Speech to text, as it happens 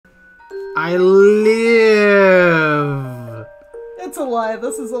I live! It's a lie.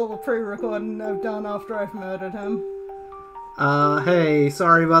 This is all the pre-recording I've done after I've murdered him. Hey,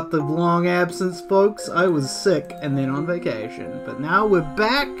 sorry about the long absence, folks. I was sick and then on vacation. But now we're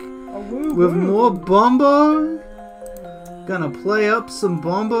back with more Bumbo. Gonna play up some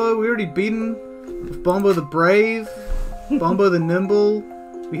Bumbo. We already beaten with Bumbo the Brave, Bumbo the Nimble.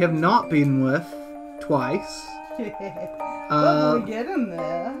 We have not beaten with twice. But we're getting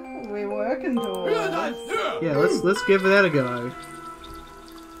there. We're working towards it. Yeah, let's give that a go.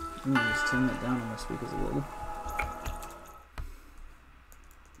 Let me just turn that down on my speakers a little.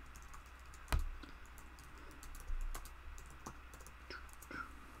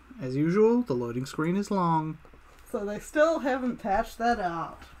 As usual, the loading screen is long. So they still haven't patched that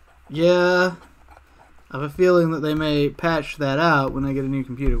out. Yeah. I have a feeling that they may patch that out when I get a new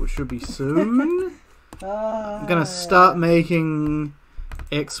computer, which should be soon. I'm gonna start making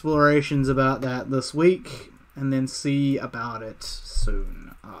explorations about that this week, and then see about it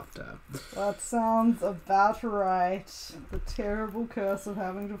soon after. That sounds about right. The terrible curse of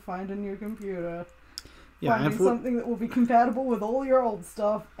having to find a new computer. Yeah, finding something that will be compatible with all your old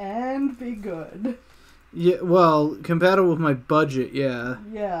stuff and be good. Yeah, well, compatible with my budget, yeah.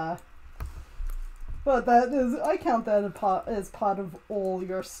 Yeah. But that is, I count that as part of all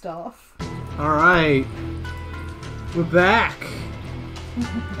your stuff. Alright. We're back.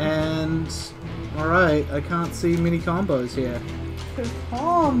 And, alright, I can't see many combos here.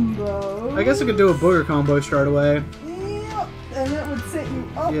 Combos? I guess I could do a booger combo straight away. Yep, and it would set you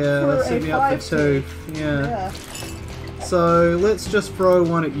up yeah, for let's set me up for 2. Yeah. So, let's just throw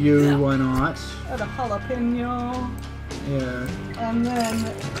one at you, why not? At a jalapeno. Yeah. And then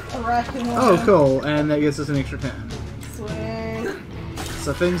cracking one. Oh, cool, and that gets us an extra 10. Sweet.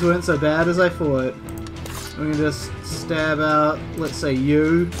 So things weren't so bad as I thought. We can just stab out, let's say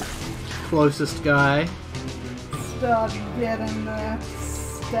you, closest guy. Start getting the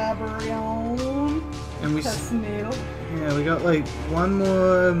stabbery on. And we Needle. yeah, we got like one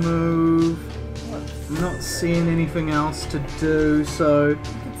more move. I'm not seeing anything else to do, so You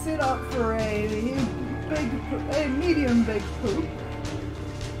could set up for a medium big poop.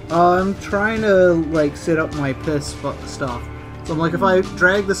 I'm trying to like set up my piss stuff. So I'm like, if I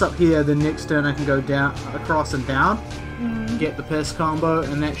drag this up here, the next turn I can go down, across and down, get the piss combo,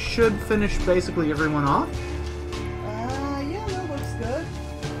 and that should finish basically everyone off. Yeah, that looks good.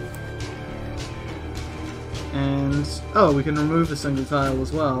 And oh, we can remove a single tile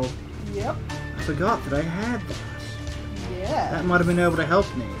as well. Yep. I forgot that I had that. Yeah. That might have been able to help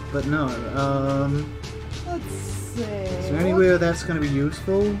me, but no. Let's see. Is there anywhere that's going to be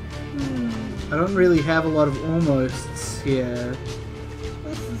useful? I don't really have a lot of almosts here.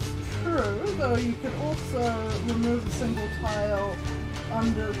 This is true, though you could also remove a single tile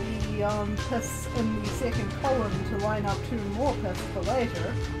under the piss in the second column to line up 2 more piss for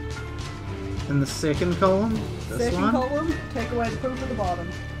later. In the second column? This Second one? column, take away the poop at the bottom.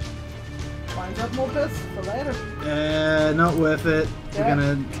 Lines up more piss for later. Not worth it. Yeah. We're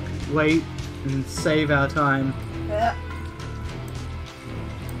gonna wait and save our time. Yeah.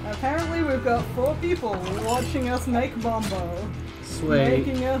 Apparently we've got 4 people watching us make Bumbo. Sweet.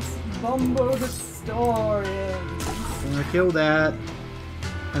 Making us Bumbo historians. I'm gonna kill that.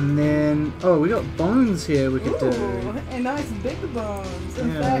 And then... oh, we got bones here we could do. A nice big bones.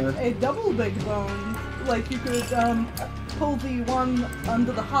 In Yeah. fact, a double big bone. Like you could pull the one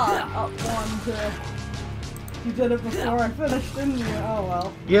under the heart up one to... You did it before I finished, didn't you? Oh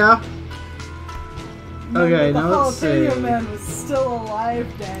well. Yeah. Okay, now let's see. The jalapeno man was still alive,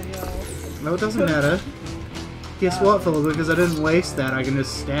 Daniel. No, it doesn't matter. Guess what, Philip? Because I didn't waste that, I can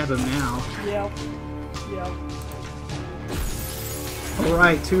just stab him now. Yep. Yep.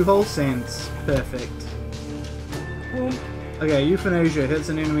 Alright, 2 whole cents. Perfect. Boom. Okay, euthanasia hits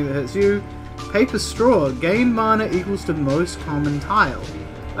an enemy that hits you. Paper straw. Gain mana equals to most common tile.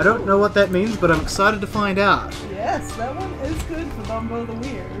 I don't know what that means, but I'm excited to find out. Yes, that one is good for Bumbo the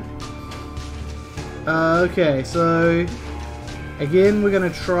Weird. Okay, so... again, we're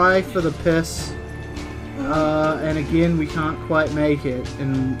gonna try for the piss. And again, we can't quite make it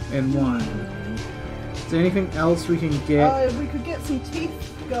in one. Is there anything else we can get? We could get some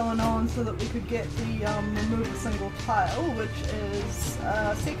teeth going on so that we could get the remove a single tile, which is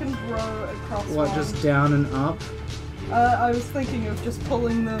second row across What, one. just down and up? I was thinking of just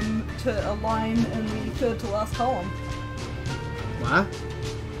pulling them to align in the third to last column. What?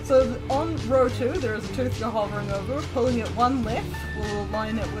 So on row 2, there is a tooth you're hovering over. Pulling it one left will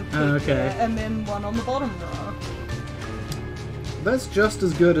align it with tooth there, and then one on the bottom row. That's just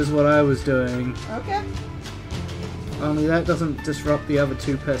as good as what I was doing. Okay. Only that doesn't disrupt the other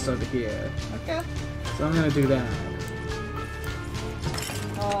 2 piss over here. Okay. So I'm gonna do that.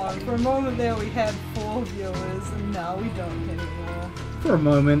 Oh, for a moment there we had 4 viewers, and now we don't anymore. For a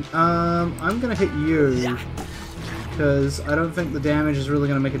moment, I'm gonna hit you. Because I don't think the damage is really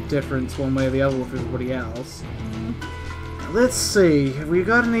gonna make a difference one way or the other with everybody else. Now, let's see, have we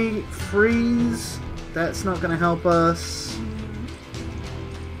got any freeze? That's not gonna help us.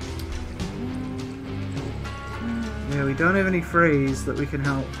 Yeah, we don't have any freeze that we can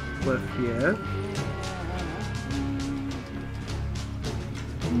help with here.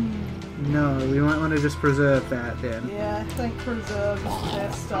 No, we might want to just preserve that then. Yeah, I think preserve is the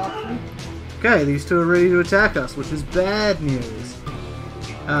best option. Okay, these 2 are ready to attack us, which is bad news.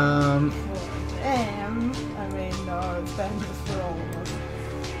 Well, damn. I mean, no, it's bad news for all of us.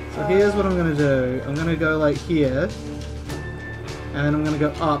 So here's what I'm gonna do. I'm gonna go like here, and then I'm gonna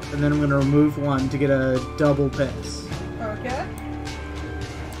go up, and then I'm gonna remove 1 to get a double piss. Okay.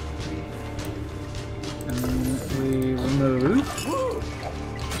 And then we remove.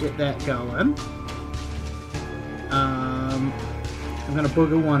 Get that going. I'm gonna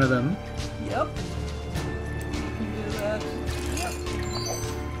booger 1 of them. Yep. You can do that. Yep.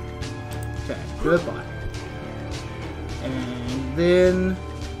 Okay, goodbye. And then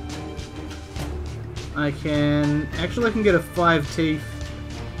I can get a 5 teeth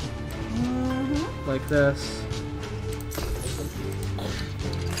like this.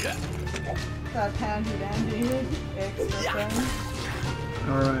 That handy dandy extra thing.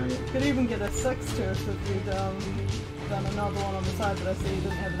 Alright. Could even get a 6 tooth if you'd done another one on the side, but I see you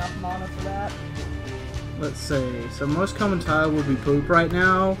didn't have enough mana for that. Let's see. So most common tile would be poop right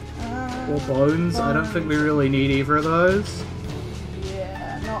now. Or bones. I don't think we really need either of those.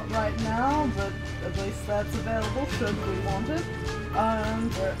 Yeah, not right now, but at least that's available should we want it.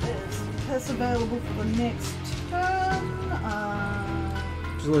 There is piss available for the next turn.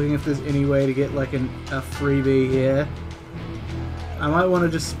 Just looking if there's any way to get like a freebie here. I might want to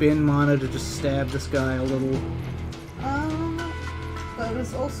just spend mana to just stab this guy a little. That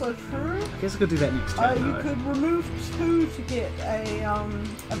is also true. I guess I could do that next turn. You could remove 2 to get a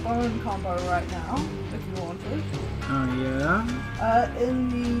bone combo right now, if you wanted. Oh yeah? In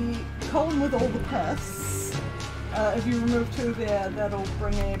the column with all the pests, if you remove 2 there, that'll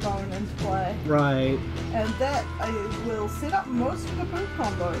bring a bone into play. Right. And that will set up most of the poop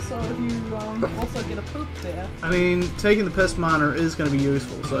combo, so if you also get a poop there. I mean, taking the pest mana is going to be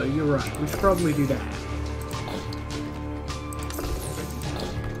useful, so you're right. We should probably do that.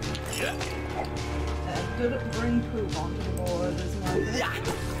 Did it bring poop onto the board? Is my guess.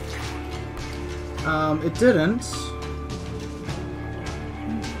 It didn't.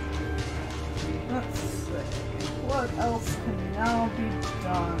 Let's see. What else can now be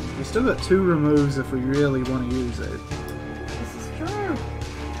done? We still got 2 removes if we really want to use it. This is true.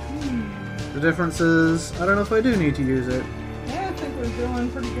 The difference is, I don't know if I do need to use it. Yeah, I think we're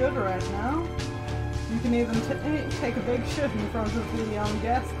doing pretty good right now. You can even take a big shit in front of the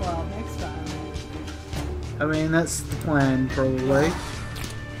gas cloud next time. I mean, that's the plan, probably.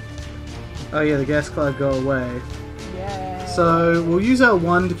 Oh yeah, the gas cloud go away. Yeah. So, we'll use our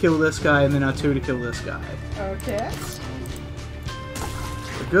 1 to kill this guy, and then our 2 to kill this guy. Okay.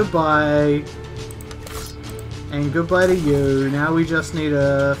 So goodbye. And goodbye to you. Now we just need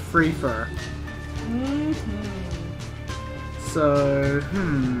a free fur. So,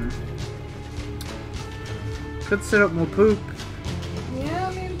 could set up more poop. Yeah,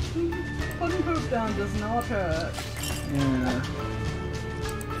 I mean, putting poop down does not hurt. Yeah.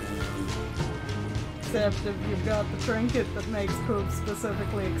 Except if you've got the trinket that makes poop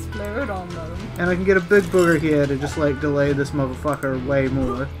specifically explode on them. And I can get a big booger here to just like delay this motherfucker way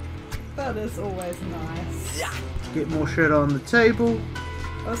more. That is always nice. Get more shit on the table.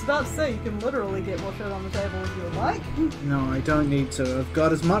 I was about to say, you can literally get more shit on the table if you would like. No, I don't need to. I've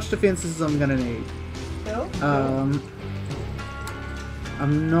got as much defense as I'm gonna need. Cool.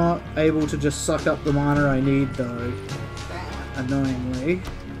 I'm not able to just suck up the mana I need though. Annoyingly.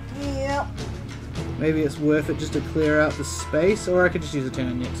 Yep. Maybe it's worth it just to clear out the space, or I could just use a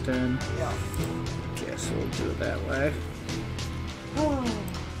turn next turn. Yeah. Guess we'll do it that way. Oh.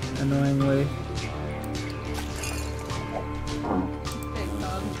 Annoyingly. Big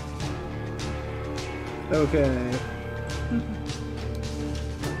nod. Okay.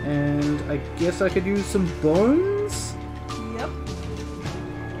 And I guess I could use some bones? Yep.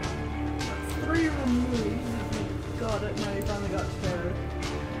 That's 3 removed. Got it. No, you've only got 2.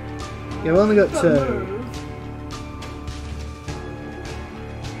 Yeah, I've only got 2.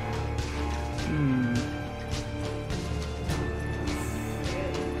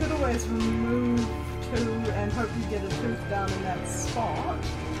 You could always remove 2 and hope you get a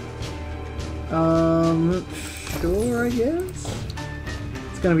Sure, I guess?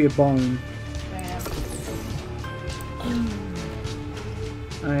 It's gonna be a bone. Damn.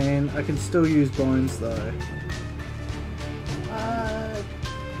 I mean, I can still use bones, though.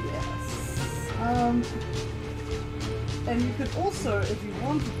 Yes. And you could also, if you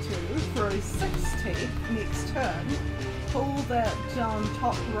wanted to, for a 6 take next turn, pull that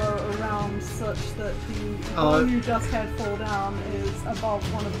top row around such that the bone you just had fall down is above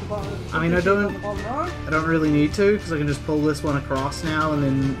one of the bones. I mean, I don't really need to, because I can just pull this one across now and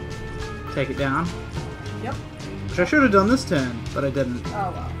then take it down. Yep. Which I should have done this turn, but I didn't.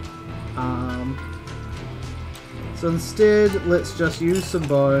 Oh well. So instead, let's just use some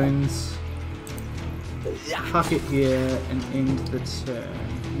bones, huck it here, and end the turn.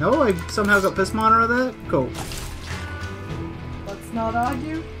 No, I somehow got Piss Mana of that? Cool. Let's not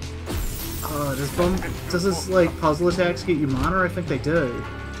argue. Does this, like, puzzle attacks get you mana? I think they do.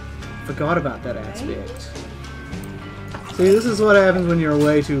 Forgot about that aspect. See, this is what happens when you're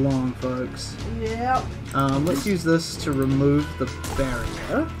away too long, folks. Yep. Let's use this to remove the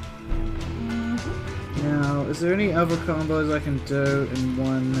barrier. Now, is there any other combos I can do in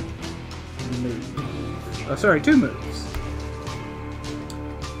one move? Oh, sorry, 2 moves.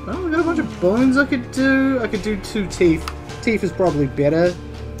 Well, we got a bunch of bones I could do. I could do 2 teeth. Teeth is probably better.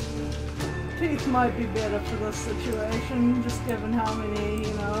 Teeth might be better for this situation, just given how many,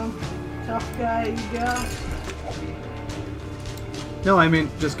 tough guy you got. No, I mean,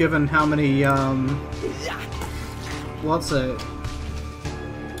 just given how many, what's it?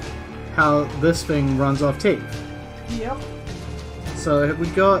 How this thing runs off teeth. Yep. So have we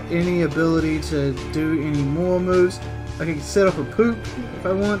got any ability to do any more moves? I can set up a poop if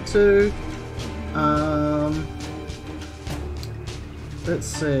I want to. Let's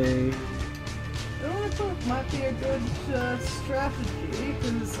see. Doing a poop might be a good strategy,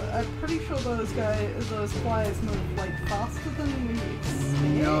 because I'm pretty sure those flies move like faster than we expect.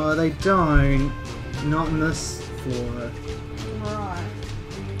 No, they don't. Not in this floor. Right.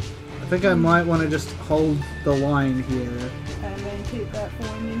 I think I might want to just hold the line here. And then keep that for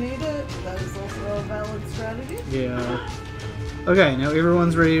when you need it. That is also a valid strategy. Yeah. Okay, now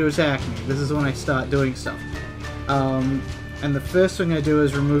everyone's ready to attack me. This is when I start doing stuff. And the first thing I do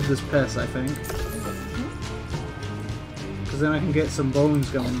is remove this piss, I think. Because then I can get some bones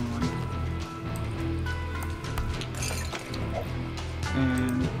going on.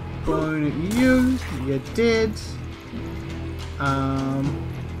 And bone at you. You're dead.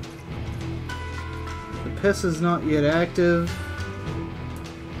 The piss is not yet active.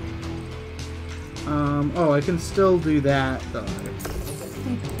 Oh, I can still do that, though.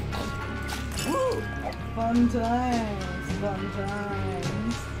 Fun times, fun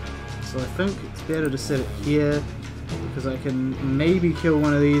times. So I think it's better to set it here, because I can maybe kill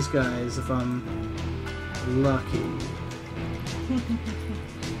one of these guys if I'm lucky.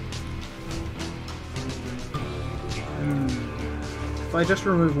 If I just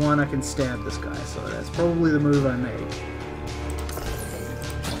remove one, I can stab this guy, so that's probably the move I make.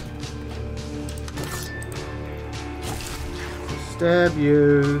 Stab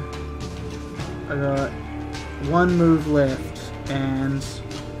you. I got 1 move left, and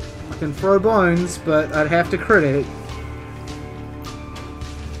I can throw bones, but I'd have to crit it.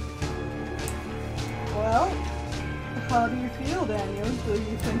 Well, how do you feel, Daniel? Do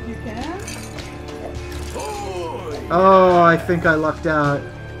you think you can? Oh, I think I lucked out.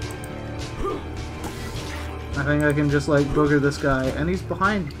 I think I can just, like, booger this guy, and he's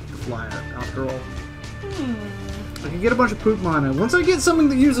behind the flyer, after all. I can get a bunch of poop mana. Once I get something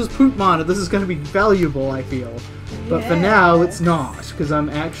that uses poop mana, this is going to be valuable, I feel. But for now, it's not, because I'm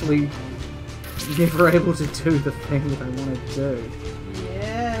actually never able to do the thing that I want to do.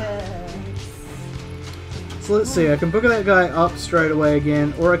 Yes. So let's see, I can booger that guy up straight away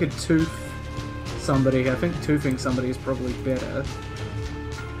again, or I could tooth somebody. I think toothing somebody is probably better.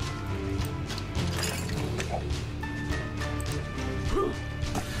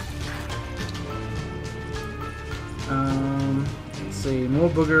 Let's see, more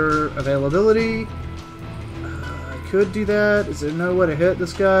booger availability. I could do that. Is there no way to hit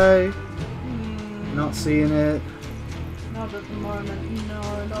this guy? Not seeing it. Not at the moment,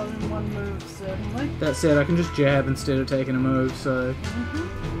 no, not in one move, certainly. That said, I can just jab instead of taking a move, so...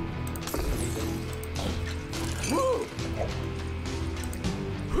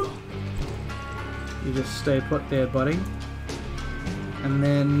 You just stay put there, buddy. And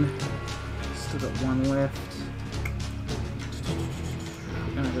then... Still got 1 left.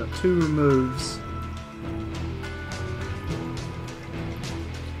 And I got 2 removes.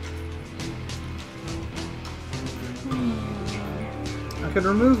 I could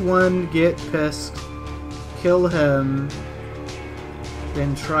remove one, get pissed, kill him,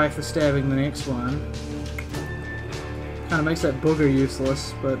 then try for stabbing the next one. Kind of makes that booger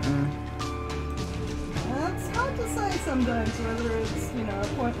useless, but It's hard to say sometimes whether it's, you know,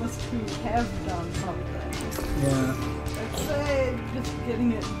 pointless to have done something. yeah. I'd say just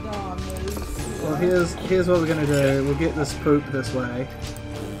getting it done is... Well, here's what we're gonna do. We'll get this poop this way.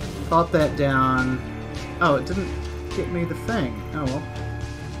 Pop that down. Oh, it didn't get me the thing. Oh well.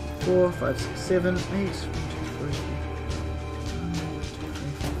 4, 5, 6, 7, 8, 1,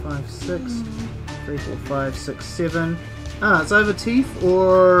 2, 3, 5, 6, 3, 4, 5, 6, 7. Ah, it's either teeth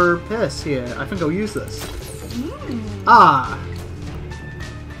or piss here. I think I'll use this. Ah!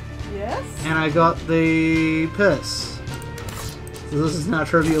 Yes? And I got the piss. So this is now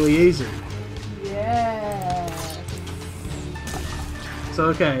trivially easy. Yes. So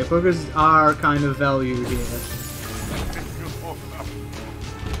okay, boogers are kind of valued here.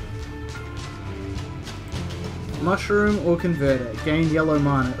 Mushroom or converter? Gain yellow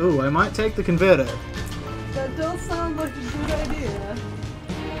mana. Ooh, I might take the converter. That does sound like a good idea.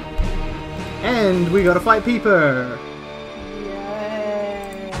 And we gotta fight Peeper!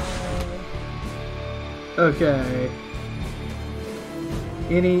 Yay. Okay.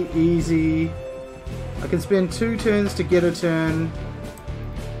 Any easy... I can spend 2 turns to get a turn,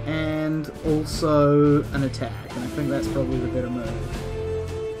 and also an attack, and I think that's probably the better move.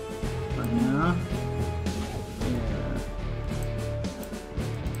 Right now. Yeah.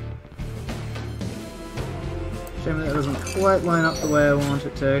 Shame that doesn't quite line up the way I want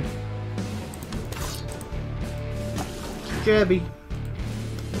it to. Jabby.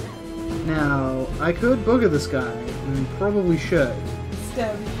 Now, I could booger this guy, and probably should.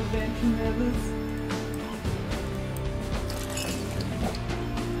 Stabbing prevention methods.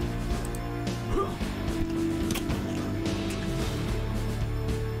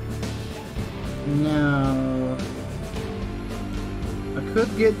 Now, I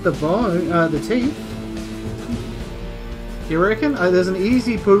could get the bone, the teeth. You reckon? There's an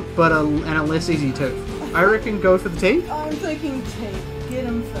easy poop, but and a less easy tooth. I reckon go for the teeth. I'm thinking teeth. Get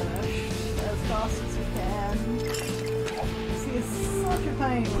him finished as fast as you can. See, it's such a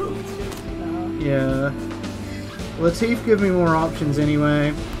pain when it's just, you know. Yeah. Well, the teeth give me more options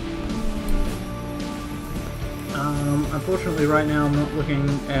anyway. Unfortunately, right now I'm not looking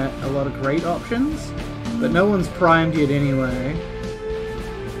at a lot of great options, but no one's primed yet anyway.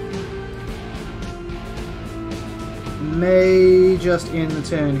 May just end the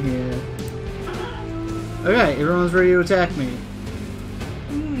turn here. Okay, everyone's ready to attack me.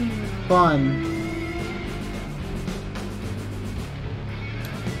 Fun.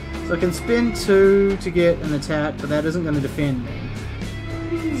 So I can spend 2 to get an attack, but that isn't going to defend me.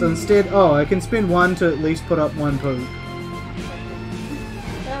 So instead, oh, I can spend 1 to at least put up 1 poop.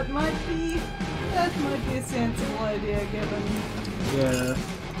 That might be a sensible idea given. Yeah.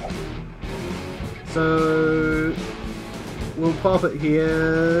 So we'll pop it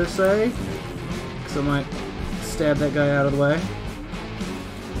here, say. Because I might stab that guy out of the way.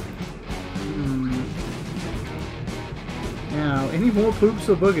 Now, any more poops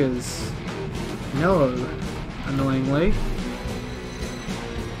or boogers? No, annoyingly.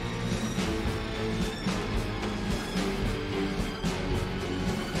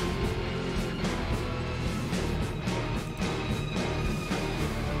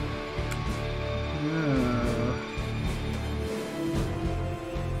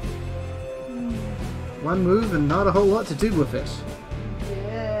 One move and not a whole lot to do with it.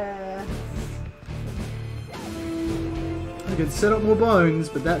 Yeah. I could set up more bones,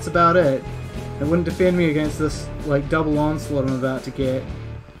 but that's about it. It wouldn't defend me against this, like, double onslaught I'm about to get.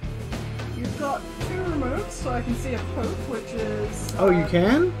 You've got 2 removes, so I can see a poop, which is... Oh, you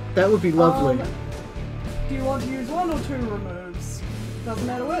can? That would be lovely. Do you want to use 1 or 2 removes? Doesn't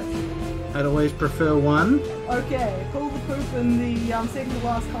matter which. I'd always prefer 1. Okay, pull the poop in the second to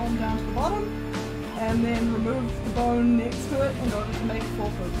last column down to the bottom, and then remove the bone next to it in order to make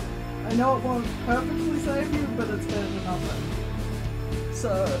full poop. I know it won't perfectly save you, but it's better than nothing.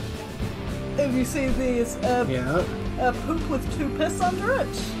 So, if you see there's a poop with 2 piss under it.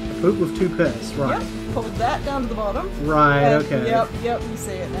 A poop with 2 piss, right. Yep, pull that down to the bottom. Right, and, okay. Yep, you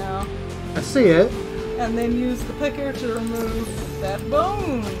see it now. I see it. And then use the picker to remove that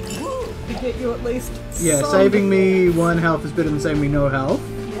bone. To get you at least Yeah, saving me 1 health is better than saving me no health.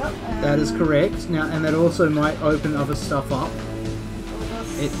 Yep. That is correct. Now, and that also might open other stuff up.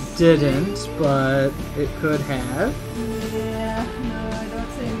 It didn't, but it could have. Yeah, no, I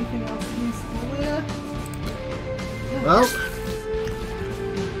don't see anything else useful there. Well,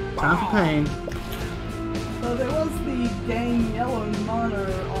 time for pain. So there was the gain yellow mana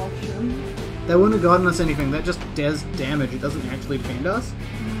option. That wouldn't have gotten us anything. That just does damage. It doesn't actually defend us.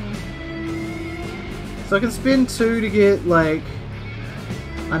 So I can spend 2 to get, like,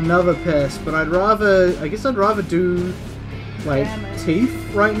 another pest, but I guess I'd rather do, like, damage.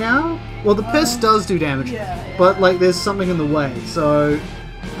 teeth right now. Well, the pest does do damage, yeah. but, like, there's something in the way, so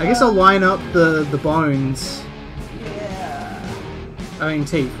I guess I'll line up the bones. Yeah. I mean,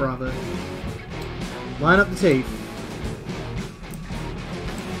 teeth, rather. Line up the teeth.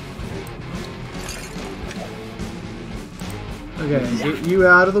 Okay, get you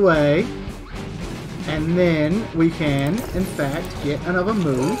out of the way. And then we can, in fact, get another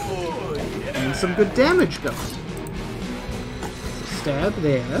move and some good damage going. So stab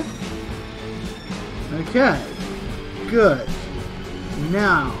there. Okay, good.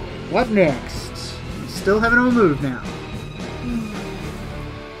 Now, what next? We still have another move now.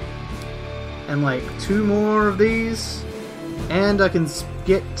 And like 2 more of these. And I can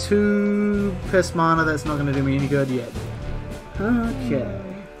get 2 pest mana. That's not going to do me any good yet. Okay.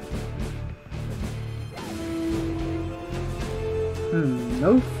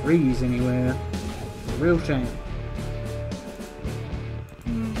 No freeze anywhere. Real shame.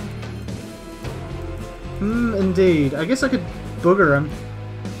 Indeed. I guess I could booger him.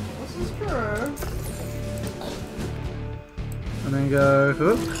 This is true. And then go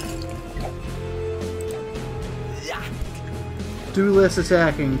hook. Do less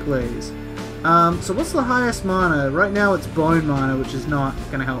attacking, please. So what's the highest mana? Right now it's bone mana, which is not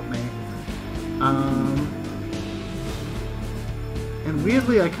gonna help me. And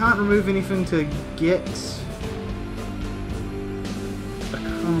weirdly, I can't remove anything to get a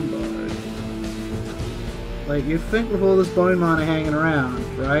combo. Like, you'd think with all this bone mana hanging around,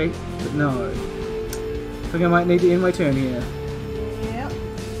 right? But no. I think I might need to end my turn here. Yep.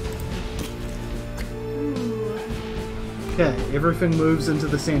 Okay, everything moves into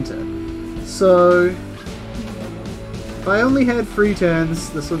the center. So, if I only had 3 turns,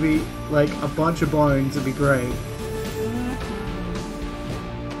 this would be like a bunch of bones, it'd be great.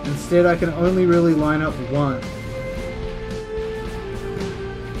 Instead, I can only really line up 1.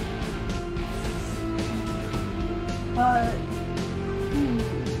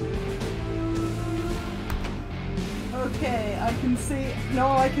 Okay, I can see. No,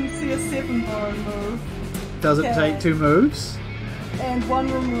 I can see a 7 bone move. Does it take 2 moves? And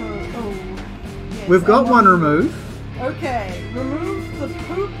 1 remove. Oh. Yes, We've got 1 remove. Okay, remove the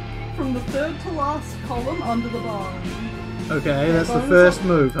poop from the 3rd to last column under the bone. Okay, that's the first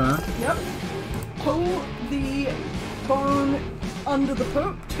move, huh? Yep. Pull the bone under the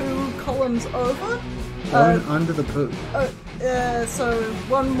poop 2 columns over. Bone under the poop. So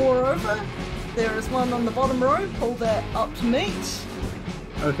 1 more over. There is 1 on the bottom row. Pull that up to meet.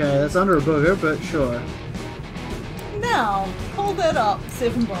 Okay, that's under a booger, but sure. Now, pull that up.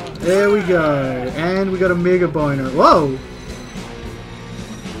 7 bones. There we go. And we got a mega boner. Whoa!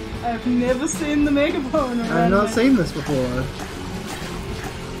 I've never seen the mega boner. I've not seen this before.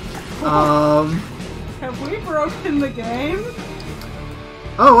 Have we broken the game?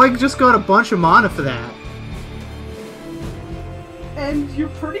 Oh, I just got a bunch of mana for that. And you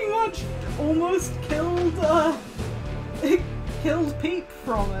pretty much almost killed, killed Pete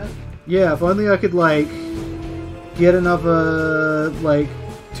from it. Yeah, if only I could, like, get another, like,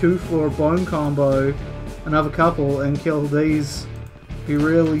 tooth or bone combo, another couple, and kill these. Be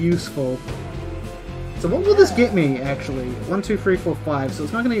real useful. So what will this get me, actually? 1, 2, 3, 4, 5. So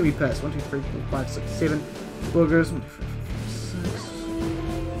it's not going to get me past. 1, 2, 3, 4, 5, 6, 7 boogers. 1, 2, 3, 4, 5, 6. 1,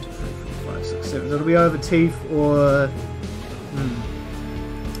 2, 3, 4, 5, 6, 7. So it'll be over teeth or...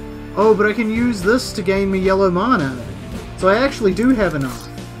 Oh, but I can use this to gain me yellow mana. So I actually do have enough.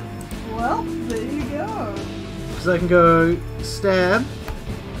 Well, there you go. Because I can go stab,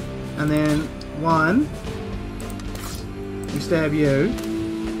 and then 1. We stab you.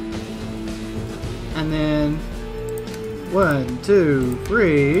 And then 1, 2,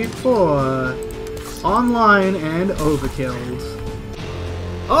 3, 4. Online and overkilled.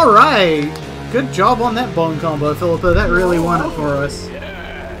 Alright! Good job on that bone combo, Philippa. That really won it for us.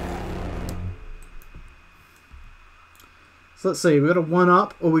 So let's see, we got a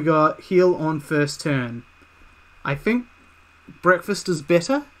 1-up or we got heal on first turn. I think breakfast is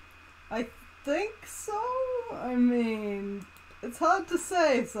better. I think so. I mean, it's hard to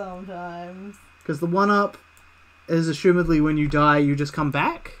say sometimes. Because the 1-up is assumedly when you die, you just come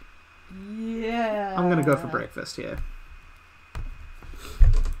back. Yeah. I'm gonna go for breakfast here.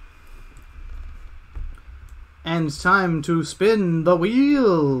 And time to spin the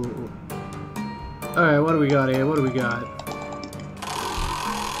wheel. Alright, what do we got here? What do we got?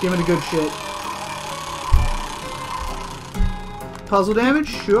 Give me the good shit. puzzle damage?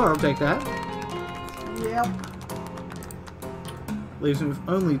 Sure, I'll take that. Yep. Leaves me with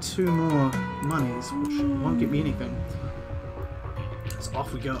only 2 more monies, which won't get me anything. So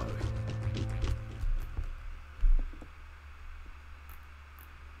off we go.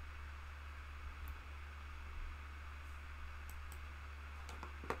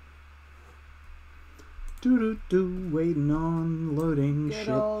 Do waiting on loading shit.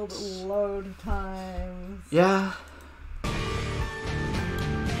 Good old load times. Yeah.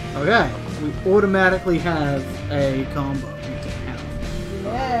 Okay, we automatically have a combo.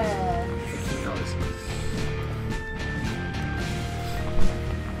 Yes.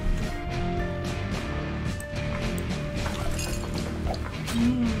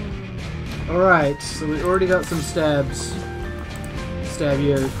 Alright, so we already got some stabs. Stab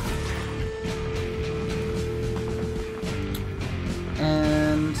you.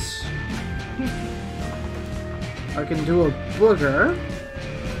 And I can do a booger.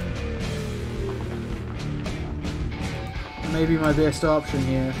 Maybe my best option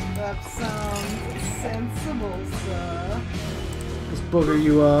here. That sounds sensible, sir. Just booger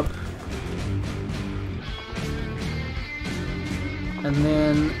you up. And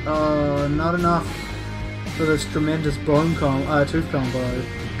then, not enough for this tremendous tooth combo.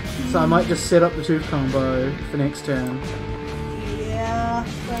 So I might just set up the tooth combo for next turn. Yeah,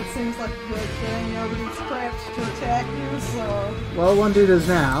 that seems like a good thing. Nobody's prepped to attack you, so... Well, one dude is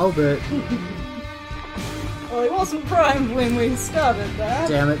now, but... Well, he wasn't primed when we started that.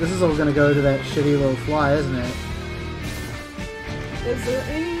 Damn it, this is all gonna go to that shitty little fly, isn't it? Is there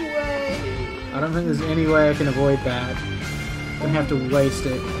any way... I don't think there's any way I can avoid that. I'm gonna have to waste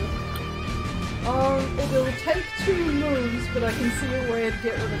it. It'll take 2 moves, but I can see a way to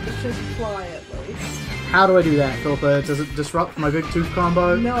get rid of the shitty fly at least. How do I do that, Philippa? Does it disrupt my big tooth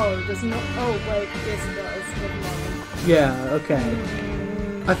combo? No, it does not. Oh, wait, yes it does. Never mind. Yeah, okay.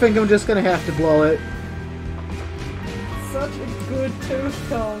 I think I'm just gonna have to blow it. Such a good tooth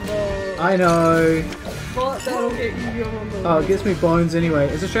combo. I know. But that'll get you your move. Oh, it gets me bones anyway.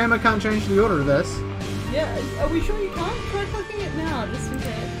 It's a shame I can't change the order of this. Yeah, are we sure you can't? Try clicking it now, just in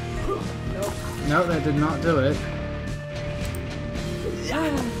case. Nope. No, that did not do it.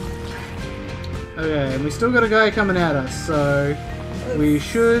 Okay, and we still got a guy coming at us, so we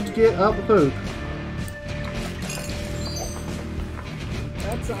should get up the poop.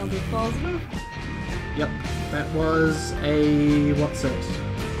 That sounded positive. Yep, that was a... what's it?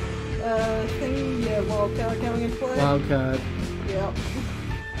 Thing, yeah, wildcard coming into play. Wildcard. Yep.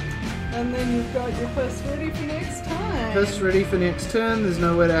 And then you've got your first ready for next time. First ready for next turn, there's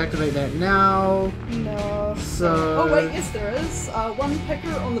no way to activate that now. No. So... Oh wait, yes there is. 1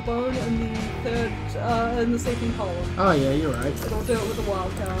 picker on the bone in the third, in the second column. Oh yeah, you're right. It'll do it with a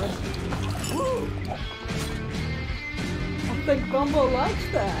wild card. I think Bumbo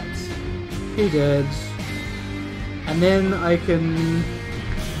liked that. He did. And then I can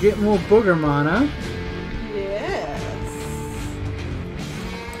get more booger mana. Yes.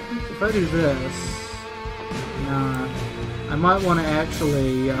 If I do this... Nah. I might want to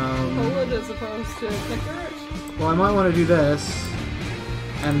actually... Pull it as opposed to picker it? Well, I might want to do this.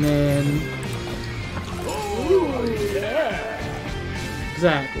 And then... Ooh, yeah.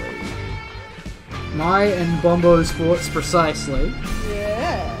 Exactly. My and Bumbo's thoughts precisely.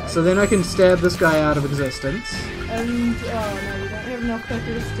 Yeah. So then I can stab this guy out of existence. And, oh no, you don't have enough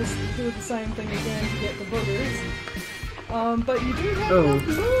pickers to do the same thing again to get the boogers. But you do have enough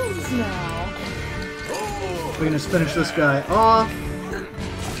moves now. We're gonna finish this guy off.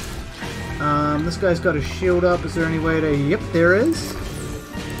 This guy's got a shield up. Is there any way to... Yep, there is.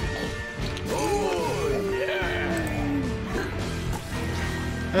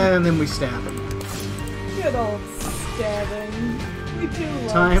 And then we stab him. Good old stabbing. We do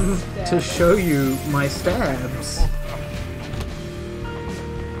love Time stabbing. to show you my stabs.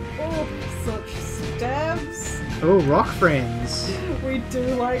 Oh, such stabs. Oh, rock friends. We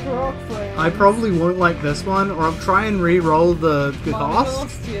do like rock friends. I probably won't like this one, or I'll try and re-roll the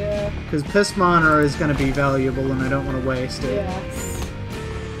cost. Yeah. Because piss mana is going to be valuable and I don't want to waste it. Yes.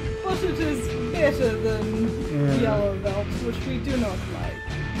 But it is better than yellow belt, which we do not like.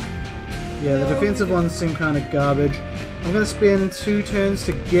 Yeah, the defensive ones seem kind of garbage. I'm going to spend 2 turns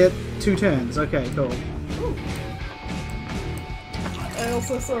to get 2 turns. Okay, cool. Ooh. I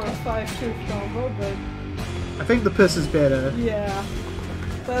also saw a 5-tooth combo, but... I think the piss is better. Yeah.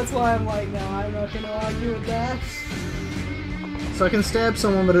 That's why I'm like, no, I'm not going to argue with that. So I can stab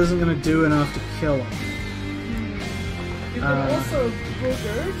someone but it isn't going to do enough to kill them. You can also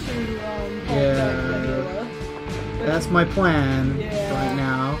booger to hold back regular. That's my plan right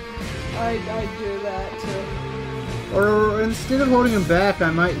now. I do that too. Or instead of holding him back, I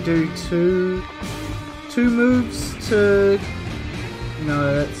might do two moves to...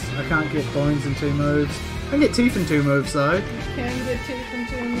 No, that's... I can't get bones in 2 moves. I can get teeth in 2 moves, though. You can get teeth in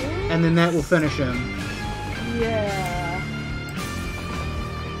 2 moves? And then that will finish him. Yeah.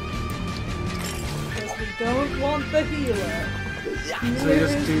 Because we don't want the healer. So we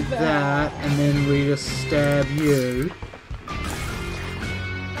just do that, and then we just stab you.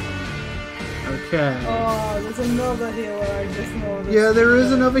 Okay. Oh, there's another healer I just noticed. Yeah, there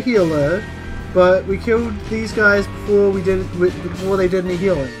is another healer, but we killed these guys before they did any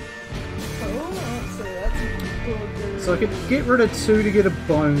healing. Oh, let's see, that's good. So I could get rid of 2 to get a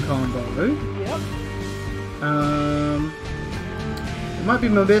bone combo. Yep. It might be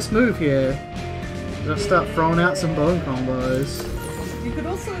my best move here. Just start throwing out some bone combos. You could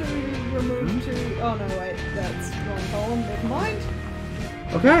also remove 2... Oh no, wait, that's wrong column. Never mind.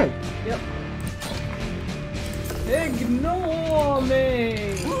 Okay. Yep. Ignore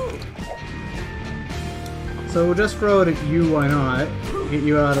me! So we'll just throw it at you, why not? Get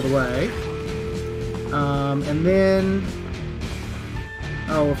you out of the way. And then...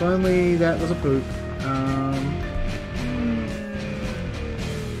 Oh, if only that was a poop.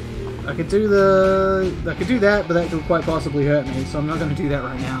 I could do that, but that could quite possibly hurt me, so I'm not going to do that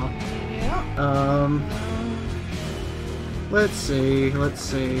right now. Yeah. Let's see.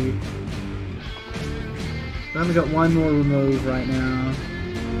 I've only got 1 more remove right now.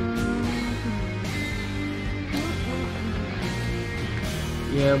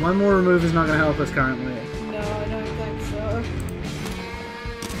 Yeah, 1 more remove is not going to help us currently. No, I don't think so.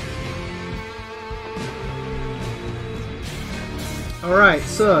 Alright,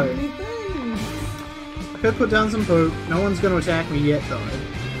 so... Anything? I could put down some poop. No one's going to attack me yet, though.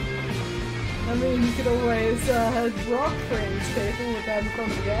 I mean, you could always rock frames people with that in front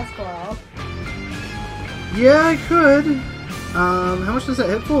of the gas cloud. Yeah, I could. How much does that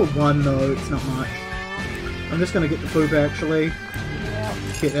hit for? 1 though, it's not much. I'm just gonna get the poop actually. Yep.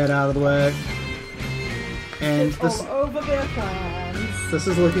 Get that out of the way. And it's all over their plans. This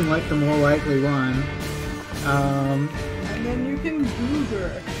is looking like the more likely one. And then you can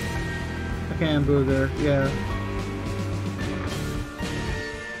booger. I can booger, yeah.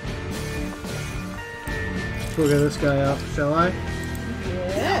 Booger this guy up, shall I?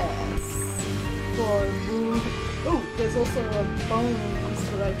 Yes. For move. Oh, there's also a bones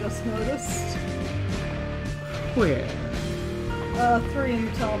that I just noticed. Where? 3 in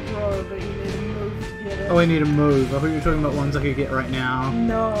the top row, but you need a move to get it. Oh, I need a move. I thought you were talking about ones I could get right now.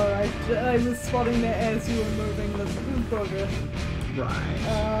 No, I was spotting that as you were moving the food booger. Right.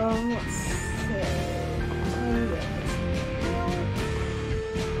 Let's see.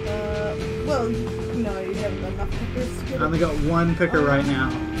 Well, no, you haven't got enough pickers to get I only got 1 picker right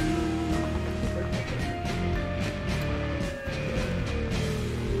now.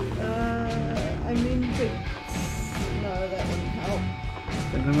 I mean, you could... No, that wouldn't help.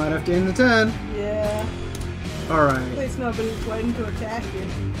 Then we might have to end the turn. Yeah. Alright. At least nobody's waiting to attack you.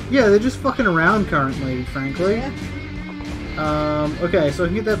 Yeah, they're just fucking around currently, frankly. Yeah. Okay, so I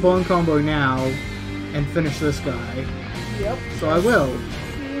can get that bone combo now and finish this guy. Yep. So I will.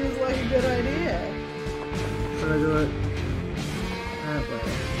 Seems like a good idea. Should I do it that way?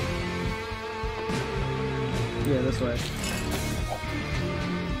 Yeah, this way.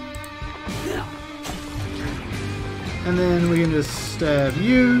 And then we can just stab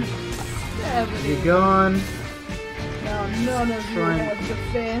you. Stab it. You're gone. Now none of you have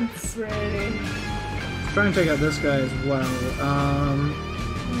defense ready. Try and take out this guy as well.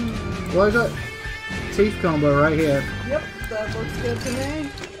 Well, I got teeth combo right here. Yep, that looks good to me.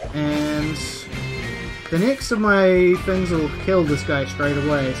 And the next of my things will kill this guy straight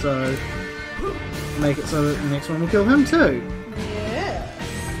away, so make it so that the next one will kill him too. Yeah.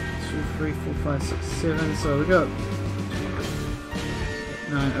 2, 3, 4, 5, 6, 7. So we got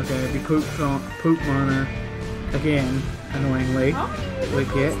 9. Okay, it'd be poop mana again. Annoyingly, How many we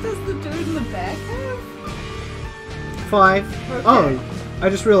get does the dude in the back have? 5. Okay. Oh, I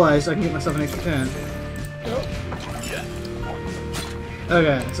just realized I can get myself an extra turn. Nope.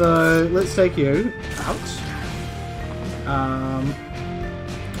 Okay, so let's take you out.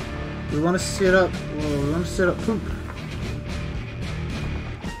 We want to set up. Well, we want to set up poop.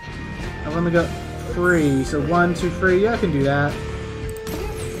 I've only got 3, so 1, 2, 3. Yeah, I can do that.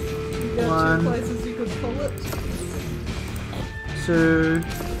 You got 1, 2 places you could pull it. 2,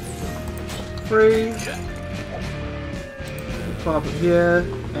 3. Pop it here,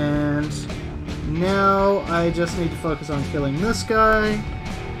 and now I just need to focus on killing this guy.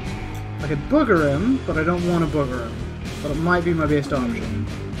 I could booger him, but I don't want to booger him. But it might be my best option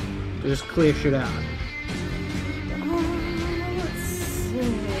to just clear shit out.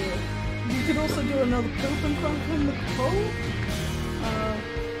 could also do another poop and front him with the pole.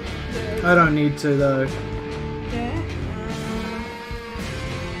 I don't need to though. Yeah.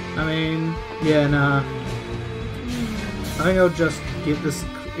 I mean, yeah, nah. I think I'll just get this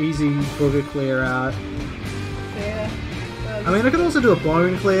easy booger clear out. Yeah. I mean, I could also do a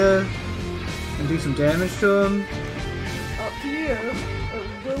bone clear and do some damage to him. Up to you.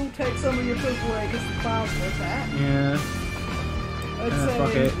 It will take some of your poop away because the clouds will attack. Yeah. I'd say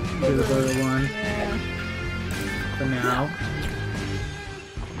Fuck it. Do the booger one. Yeah. For now.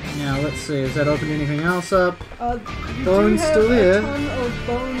 Now, let's see. Has that opened anything else up? You Bone's do have still here. a ton of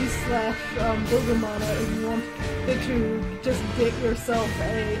bone slash booger mana if you want to just get yourself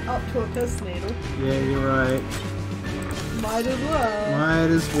up to a piss needle. Yeah, you're right. Might as well. Might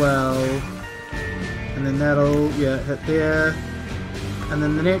as well. And then that'll, yeah, hit there. And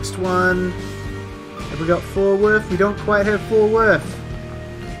then the next one, have we got 4 worth? We don't quite have 4 worth.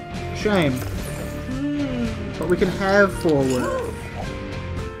 Shame. But we can have 4 worth.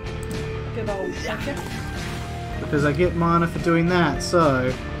 Good old sucker. Because I get mana for doing that,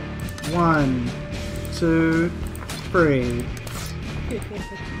 so 1, 2, 3.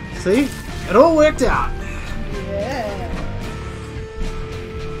 See? It all worked out! Yeah.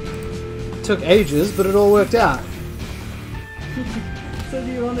 Took ages, but it all worked out. So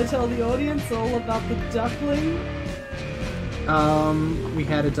do you want to tell the audience all about the duckling? We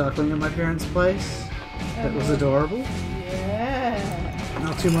had a duckling at my parents' place. That was adorable. Yeah.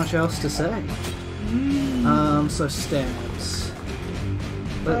 Not too much else to say. So stabs.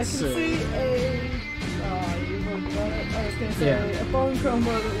 Let's so I can see a... Oh, you won't got it. I was going to say a bone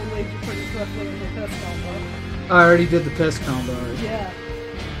combo that will lead you pretty swiftly into a piss combo. I already did the piss combo. Yeah.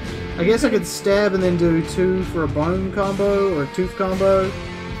 I guess I could stab and then do 2 for a bone combo or a tooth combo.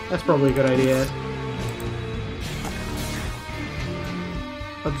 That's probably a good idea.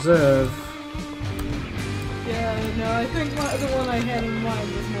 Observe. Yeah, no, I think the one I had in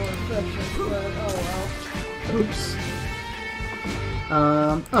mind was more efficient, but oh well. Oops.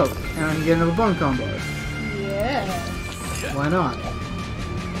 Oh, and I can get another bone combo. Yes. Why not?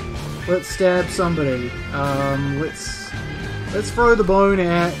 Let's stab somebody. Let's throw the bone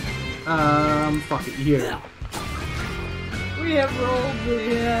at, fuck it, you. We have rolled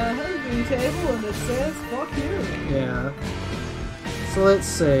the husband table and it says, fuck you. Yeah. So let's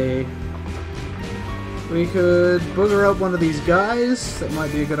see. We could booger up one of these guys. That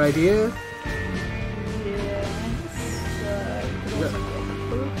might be a good idea. Yes. Could also get the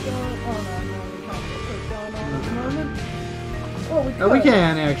poop going. Oh no, we can't get poop going on at the moment. Well, we could. Oh, we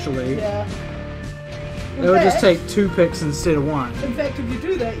can actually. Yeah. It would just take 2 picks instead of 1. In fact, if you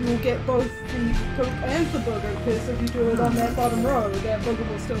do that, you will get both the poop and the booger, because if you do it on that bottom row, that booger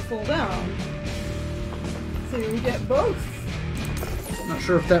will still fall down. So you will get both. Not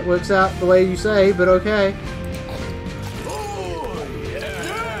sure if that works out the way you say, but okay.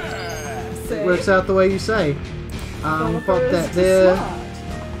 It works out the way you say. Pop that there.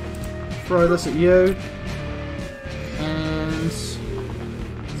 Throw this at you. And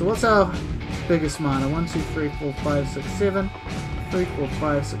so what's our biggest mana? 1, 2, 3, 4, 5, 6, 7. 3, 4,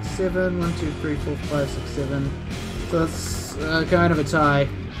 5, 6, 7. 1, 2, 3, 4, 5, 6, 7. So that's kind of a tie.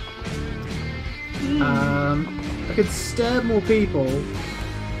 I could stab more people.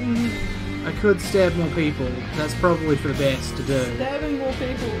 I could stab more people. That's probably for the best to do. Stabbing more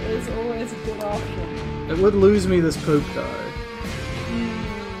people is always a good option. It would lose me this poop though.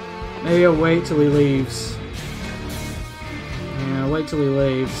 Maybe I'll wait till he leaves. Yeah, I'll wait till he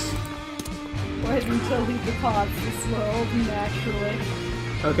leaves. Wait until he departs this world naturally.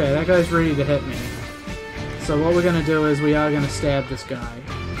 Okay, that guy's ready to hit me. So what we're gonna do is we are gonna stab this guy.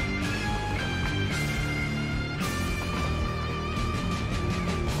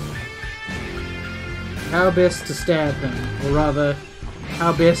 How best to stab him, or rather,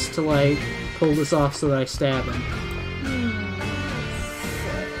 how best to like pull this off so that I stab him.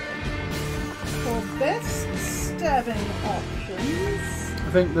 For best stabbing options, I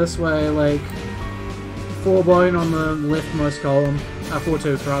think this way, like 4 bone on the leftmost column, 4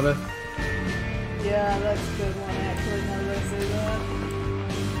 tooth rather. yeah, that's a good one actually. Now that I say that.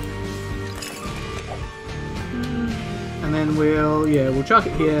 And then we'll chuck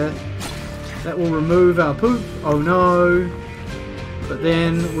it here. That will remove our poop. Oh no. But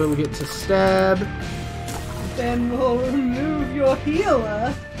then we'll get to stab. Then we'll remove your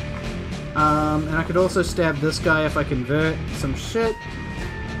healer. And I could also stab this guy if I convert some shit.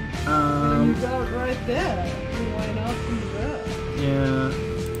 And you got it right there. Why not convert? Yeah.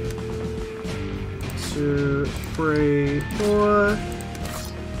 2, 3, 4.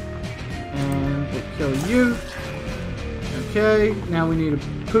 And we'll kill you. Okay, now we need a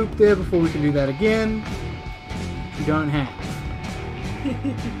poop there before we can do that again. We don't have.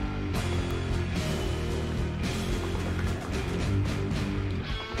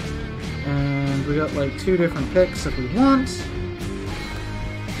 And we got like 2 different picks if we want.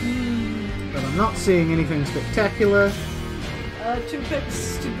 But I'm not seeing anything spectacular. 2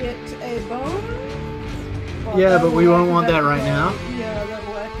 picks to get a bone. Well, yeah, but we won't want that right now. Yeah, that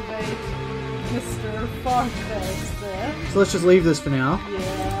will activate Mr. Fogfest there. So let's just leave this for now.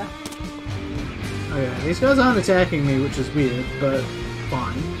 Yeah. Okay, these guys aren't attacking me, which is weird, but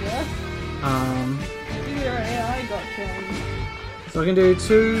fine. Yeah. Maybe their AI got changed. So I can do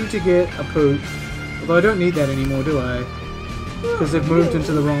 2 to get a poop. Although I don't need that anymore, do I? Because they've moved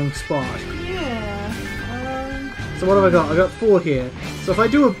into the wrong spot. So what have I got? I got 4 here. So if I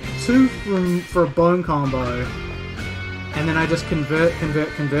do a 2 for a bone combo, and then I just convert,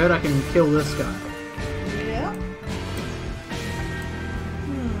 I can kill this guy. Yeah.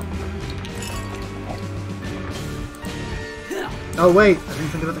 Oh wait, I didn't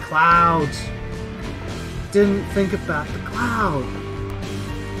think about the clouds. Didn't think about the cloud.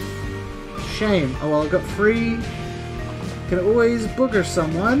 Shame. Oh well, I got 3. Can always booger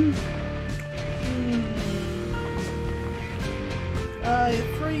someone.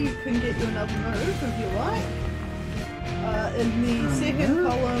 3 can get you another move if you like. In the second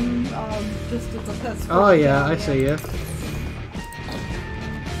column, just as a test. Oh yeah, I see you.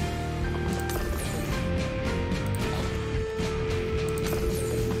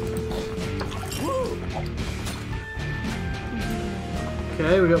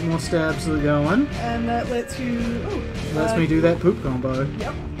 Okay, we got more stabs going. And that lets you... lets me do that poop combo.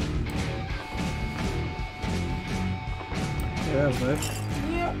 Yep. Yeah, that'll work.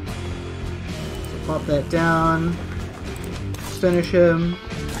 Yep. So pop that down. Finish him.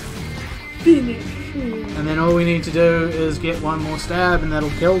 Finish him. And then all we need to do is get 1 more stab and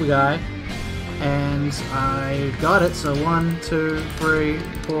that'll kill the guy. And I got it, so 1, 2, 3,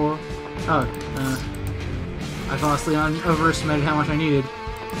 4... Oh, I vastly overestimated how much I needed.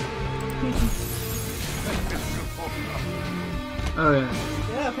 Oh yeah.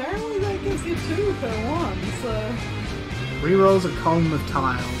 Yeah, apparently that gives you 2 per 1, so... Rerolls a column of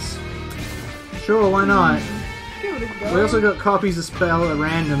tiles. Sure, why not? Give it a go. We also got copies of spell at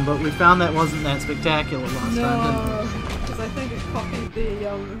random, but we found that wasn't that spectacular last time, didn't we? Because I think it copied the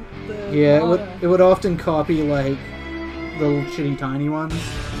yeah, it would often copy, like, little shitty tiny ones.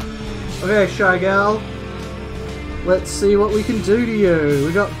 Okay, Shy Gal. Let's see what we can do to you.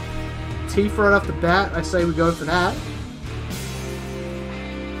 We got teeth right off the bat. I say we go for that.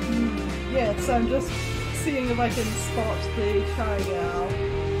 Yeah, so I'm just seeing if I can spot the Shy Gal.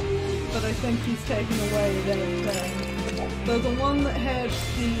 But I think he's taken away that thing. So the one that had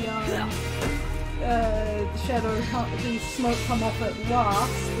the smoke come off at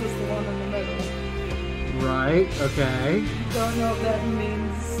last was the one in the middle. Right, okay. Don't know if that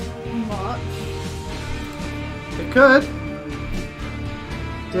means much. It could.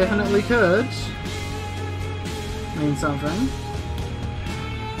 Definitely could. Mean something.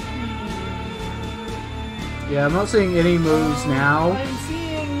 Yeah, I'm not seeing any moves now. I'm seeing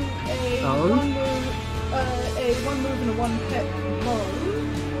a one move and a 1 pet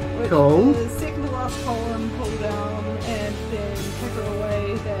mode. Which Cool. is second to last column, pull down, and then pepper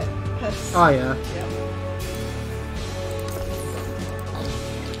away that pest. Oh yeah. Yep.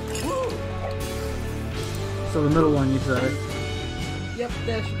 So the middle one, you say? Yep,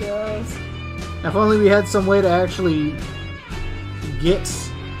 there she goes. If only we had some way to actually get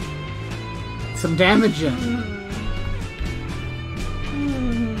some damage in.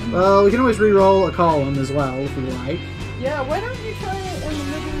 Well, we can always re-roll a column as well, if we like. Yeah, why don't you try it in the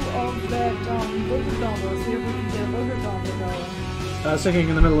middle of that booger combo, see if we can get a booger combo going. I was thinking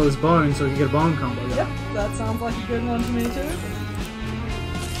in the middle of his bone so we could get a bone combo going. Yep, that sounds like a good one to me too.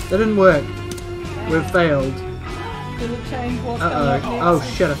 That didn't work. We've failed. Did it change what's coming up next? Oh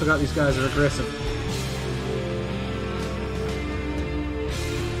shit, I forgot these guys are aggressive.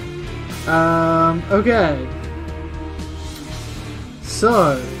 Okay.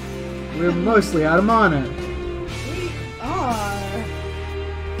 So, we're mostly out of mana. We are.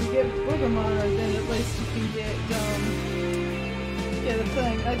 If you get booger mana, then at least you can get a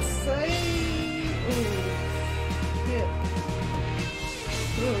thing. I'd say...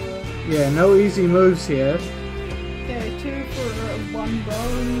 Yeah, no easy moves here. Okay, 2 for 1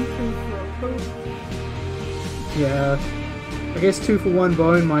 bone, 2 for a poop. Yeah. I guess 2 for 1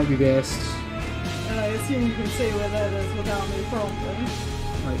 bone might be best. And I assume you can see where that is without me prompting.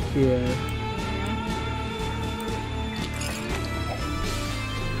 Like here.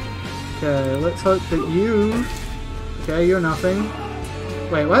 Okay, let's hope that you... Okay, you're nothing.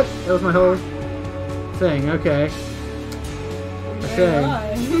 Wait, what? That was my whole thing. Okay. Okay.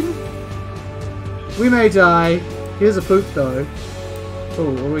 We may die. Here's a poop though.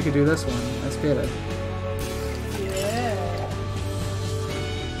 Oh, or we could do this one. That's better. Yeah.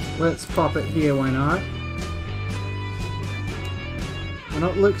 Let's pop it here, why not? We're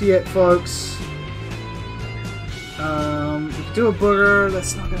not looked yet, folks. We could do a booger.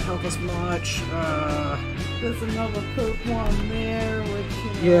 That's not gonna help us much. There's another poop one there, which,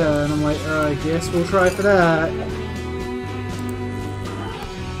 you know... Yeah, and I'm like, I guess we'll try for that.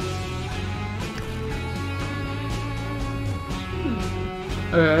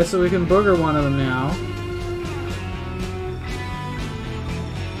 Okay, so we can booger one of them now.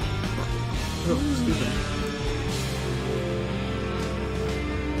 Oh, stupid.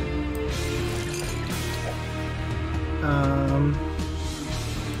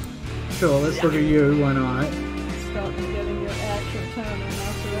 Sure, let's booger you, why not? Start getting your actual turn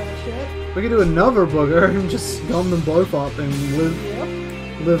after that shit. We could do another booger and just gum them both up and live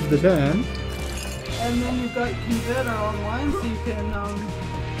the turn. And then you've got Converter online, so you can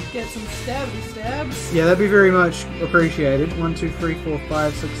get some stabby stabs. Yeah, that'd be very much appreciated. 1, 2, 3, 4,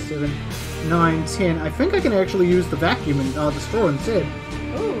 5, 6, 7, 9, 10. I think I can actually use the vacuum and the straw instead.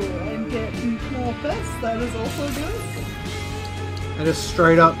 Ooh, and get more piss. That is also good. It just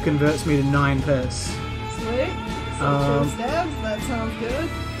straight up converts me to 9 piss. Sweet. Some stabs. That sounds good.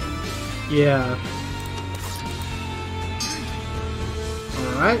 Yeah.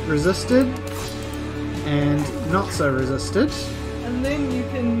 Alright, resisted. And not so resisted. And then you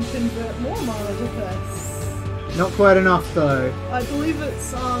can convert more mana to piss. Not quite enough though. I believe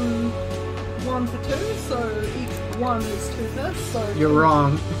it's 1 for 2, so each one is 2 piss. So you're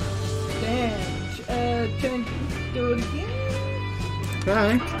wrong. Damn. Can I do it again?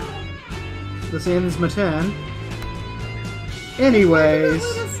 Okay. This ends my turn. Anyways.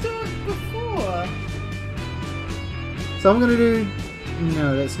 Let us do it before. So I'm gonna do...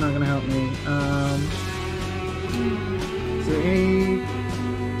 No, that's not gonna help me. Is there any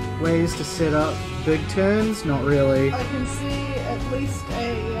ways to set up big turns? Not really. I can see at least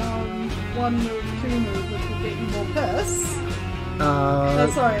a 1 move, 2 move, which will get you more piss.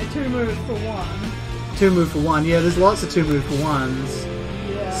 Sorry, a 2 move for 1. 2 move for 1. Yeah, there's lots of 2 move for 1s.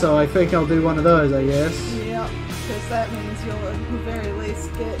 Yeah. So I think I'll do one of those, I guess. Yeah, because that means you'll at the very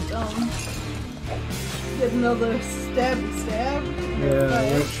least get another stabby stab.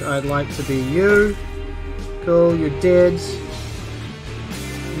 Yeah, which I'd like to be you. Cool, you're dead.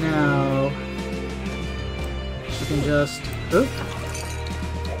 Now you can just... Oop.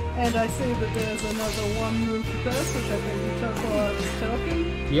 And I see that there's another 1 move for this, which I think you took while I was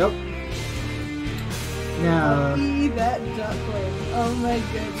talking. Yep. Now... Be that duckling. Oh my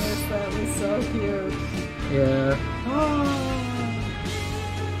goodness, that was so cute. Yeah. Oh.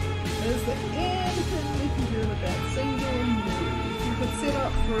 Is there anything we can do with that single move? You could set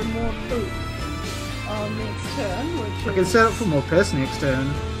up for more poop next turn, which I can set up for more piss next turn.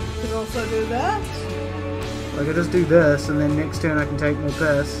 You could also do that. I could just do this, and then next turn I can take more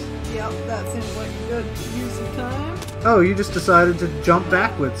piss. Yep, that seems like a good use of time. Oh, you just decided to jump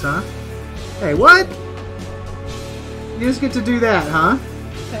backwards, huh? Hey, what? You just get to do that, huh?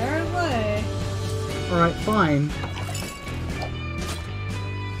 Apparently. Alright, fine.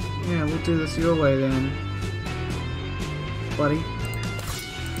 Yeah, we'll do this your way then, buddy.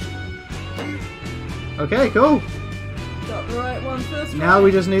 Okay, cool. Got the right one first. Now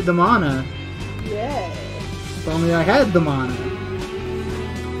we just need the mana. Yeah. If only I had the mana.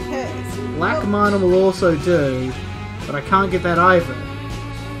 Okay, so Black mana will also do, but I can't get that either.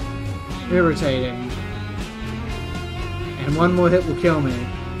 Irritating. And one more hit will kill me.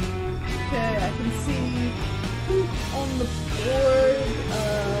 Okay, I can see poop on the board.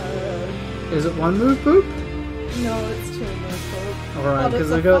 Is it 1 move poop? No, it's 2 move poop. Alright,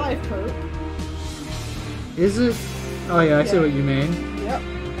 because I I got... 5 poop. Is it? Oh yeah, I see what you mean. Yep.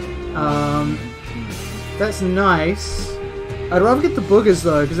 That's nice. I'd rather get the boogers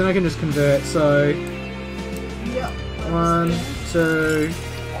though, because then I can just convert, so... Yep. 1, 2...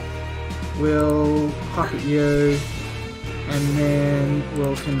 We'll pop at you, and then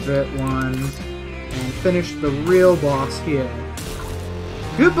we'll convert 1, and finish the real boss here.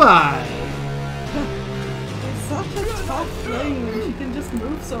 Goodbye! It's such a tough thing when she can just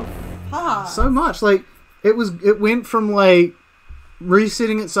move so fast. So much, like, it went from, like,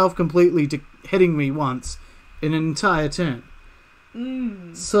 resetting itself completely to hitting me once in an entire turn.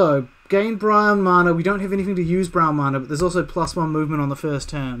 So, gain brown mana. We don't have anything to use brown mana, but there's also +1 movement on the first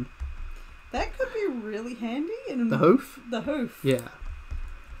turn. That could be really handy. In The hoof? The hoof. Yeah.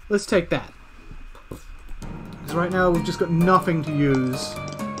 Let's take that. Because right now we've just got nothing to use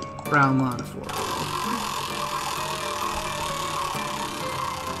brown mana for.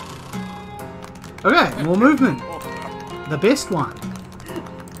 Okay, more movement. The best one.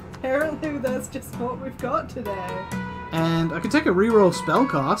 Apparently that's just what we've got today. And I could take a reroll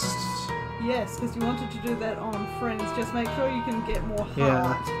spellcasts. Yes, because you wanted to do that on friends. Just make sure you can get more heart.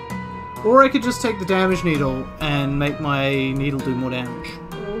 Yeah. Or I could just take the damage needle and make my needle do more damage.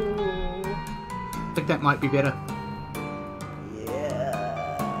 Ooh. I think that might be better.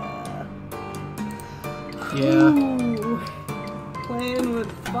 Yeah. Yeah. Ooh. Playing with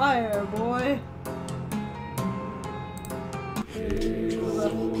fire, boy. Ooh, the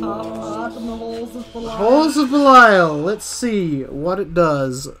half heart in the halls of Belial. Halls of Belial. Let's see what it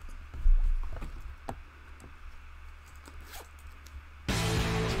does.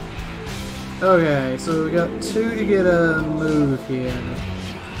 Okay, so we got 2 to get a move here.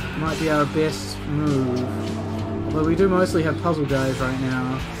 Might be our best move. Although we do mostly have puzzle guys right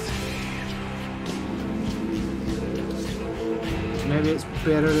now. Maybe it's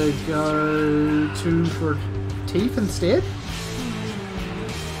better to go 2 for teeth instead?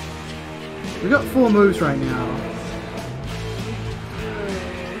 We got 4 moves right now.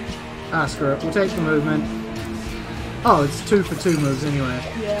 Ah, screw it. We'll take the movement. Oh, it's 2 for 2 moves anyway.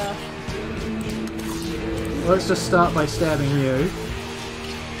 Yeah. Let's just start by stabbing you.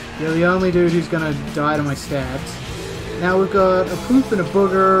 You're the only dude who's gonna die to my stabs. Now we've got a poop and a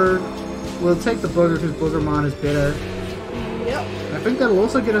booger. We'll take the booger because booger mana is better. Yep. I think that'll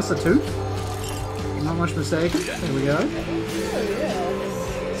also get us a tooth. Not much mistaken. There we go. Oh,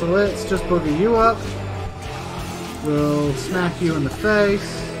 yeah. So let's just booger you up. We'll smack you in the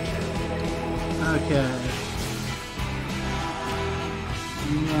face. Okay.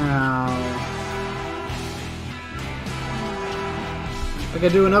 Now... I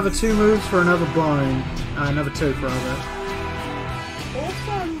could do another 2 moves for another bone. Another tooth, rather.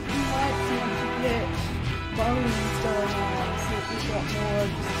 Also, you might want to get bones going on so that we've got more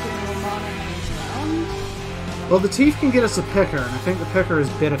just general mana hanging around. Well, the teeth can get us a picker, and I think the picker is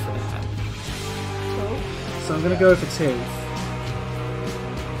better for that. Cool. So I'm gonna go for teeth.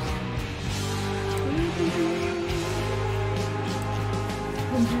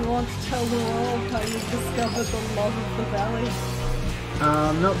 And do you want to tell the world how you discovered the love of the valley?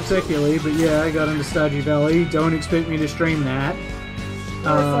 Not particularly, but yeah, I got into Stardew Valley. Don't expect me to stream that.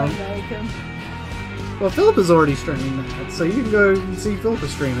 Well, Philip is already streaming that, so you can go and see Philip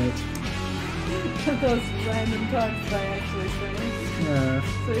stream it. Those random times they actually stream. Yeah.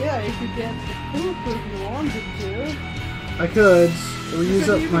 So yeah, you could get the poop if you wanted to. I could. We'll use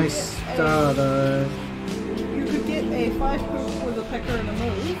could up even my get star, though. You could get a 5 poop with a picker and a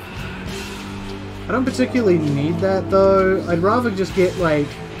move. I don't particularly need that, though. I'd rather just get, like,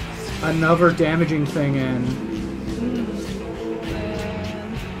 another damaging thing in.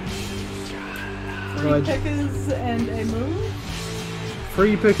 And 3 pickers and a move.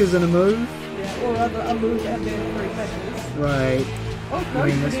 3 pickers and a move? Yeah, or rather a move and then 3 pickers. Right. Oh, no,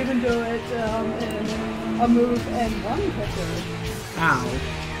 you could even do it in a move and 1 picker. Ow.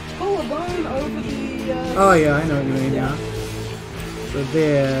 Pull a bone over the... Oh yeah, I know what you mean, yeah. yeah. So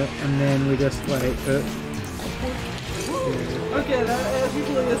there, and then we just, like... Okay, that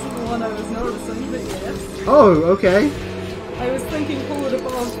actually isn't the one I was noticing, but yes. Oh, okay. I was thinking pull it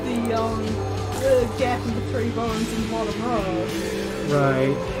above the gap in the 3 bones in the bottom row.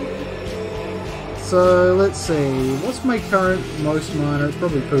 Right. So, let's see. What's my current most mana? It's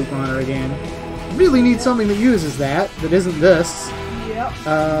probably poop mana again. Really need something that uses that isn't this. Yep.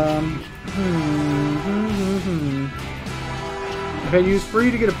 If I use free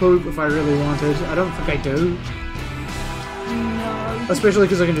to get a poop if I really wanted. I don't think I do. No. Especially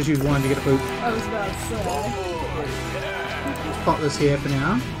because I can just use 1 to get a poop. I was about to say. Let's pop this here for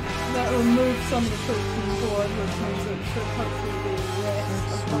now. That will move some of the poop from the board, which means it should hopefully be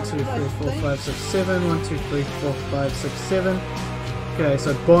less. 1, 2, 3, 4, 5, 6, 7. 1, 2, 3, 4, 5, 6, 7. Okay,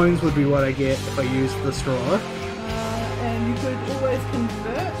 so bones would be what I get if I used the straw. And you could always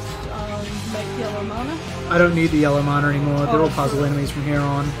convert, make yellow mana. I don't need the yellow mana anymore. They're all puzzle enemies from here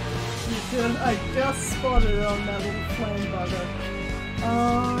on. I just spotted it on that little flame bugger.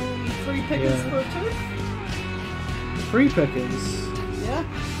 3 pickers for a tooth? 3 pickers. Yeah.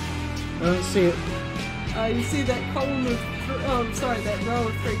 I don't see it. You see that column of, that row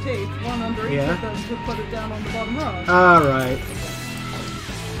of 3 teeth, 1 under each of them to put it down on the bottom row. Alright.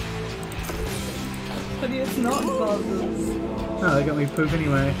 But it's not buzzers. Oh, they got me poop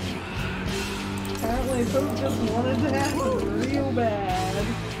anyway. Apparently poop just wanted to happen real bad.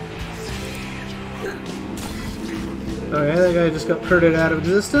 Okay, that guy just got critted out of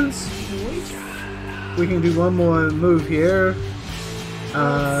existence. we can do one more move here.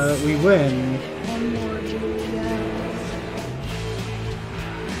 We win. One more, yeah.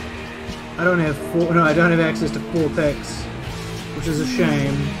 I don't have four. No, I don't have access to 4 picks, which is a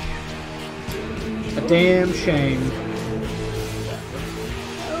shame. A damn shame.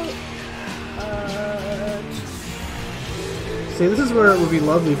 See, this is where it would be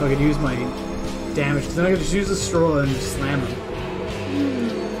lovely if I could use my damage, because then I could just use the straw and just slam him.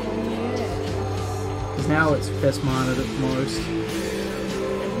 Because now it's piss modded at most.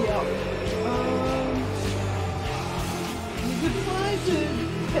 Yeah. You could try to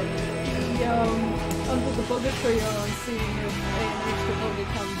hit the under the bugger tree and see if a extra bugger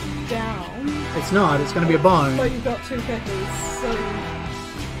comes down. It's not, it's going to be a bone. But you've got 2 pickers, so...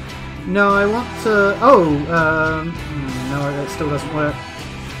 No, I want to... Oh, no, that still doesn't work.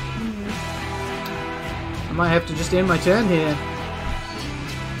 I might have to just end my turn here.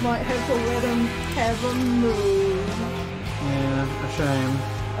 Might have to let him have a move. Yeah, a shame.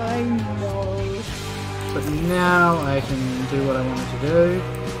 I know. But now I can do what I wanted to do.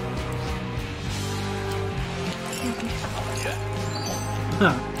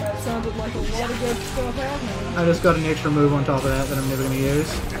 Huh. That sounded like a lot of good stuff happening. I just got an extra move on top of that I'm never going to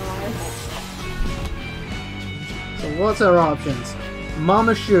use. Nice. So what's our options?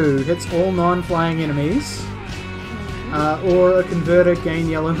 Mama Shoe hits all non-flying enemies. Or a converter gain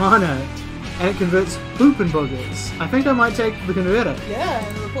yellow mana. And it converts poop and boogers. I think I might take the converter. Yeah,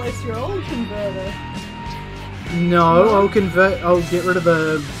 and replace your old converter. No, I'll get rid of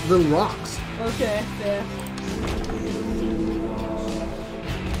the little rocks. Okay, yeah.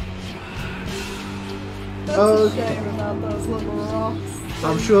 That's a shame about those little rocks.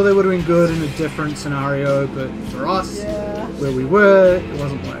 I'm sure they would have been good in a different scenario, but for us, Yeah. where we were, it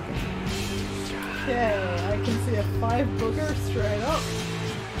wasn't working. Okay, I can see a 5 booger straight up.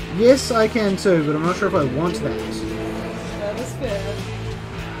 Yes, I can too, but I'm not sure if I want that. That is fair.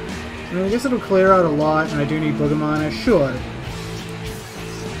 I mean, I guess it'll clear out a lot, and I do need booger mana, sure.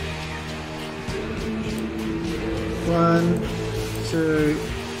 1, 2,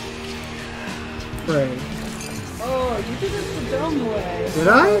 3. Oh, you did it the dumb way. Did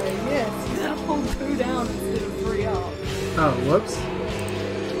I? Yes, you gotta pull 2 down instead of 3 up. Oh, whoops.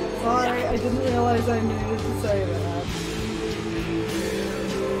 Sorry, I didn't realize I needed to say that.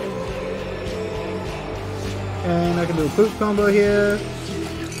 And I can do a poop combo here.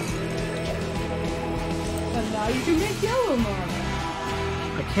 And now you can make yellow mana.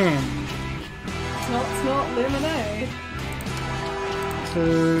 I can. It's not lemonade.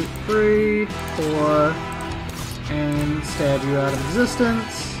 2, 3, 4, and stab you out of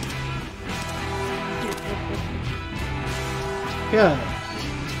existence. Okay.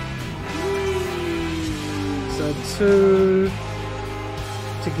 So 2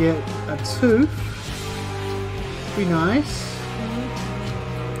 to get a tooth. Be nice.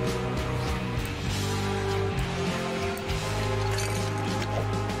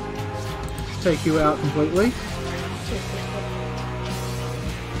 Take you out completely.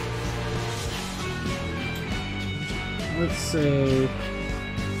 Let's see.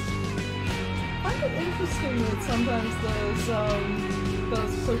 I find it interesting that sometimes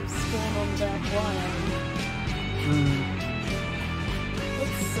those poops spawn on the back line.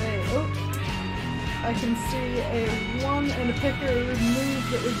 Let's see. Oh, I can see a 1 and a picker move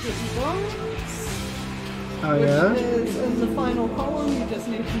that would get bones. Oh yeah? Which is in the final column, you just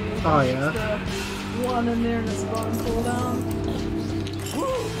need to move Oh yeah? extra 1 in there and it's a bone cooldown.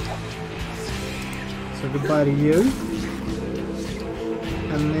 So goodbye to you.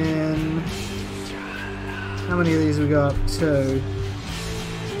 And then... how many of these we got? 2.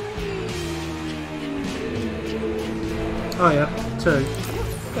 Oh yeah, 2.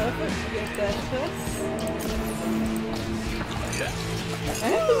 Perfect, get that piss.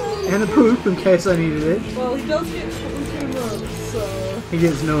 And a poop in case I needed it. Well, he does get 2 moves, so... He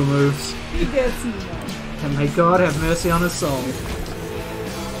gets no moves. He gets none. And may God have mercy on his soul.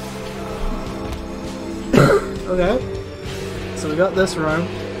 Okay. So we got this room.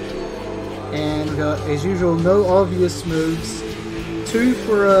 And we got, as usual, no obvious moves. 2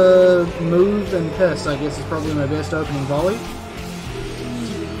 for a move and piss, I guess, is probably my best opening volley.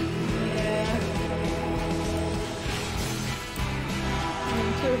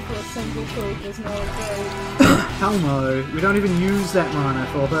 For a single poop is not great. Hell no, we don't even use that mana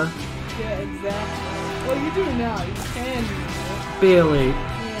for her. Yeah, exactly. Well, you do now. You can use it. Barely.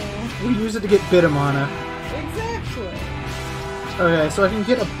 Yeah. We use it to get better mana. Exactly. Okay, so I can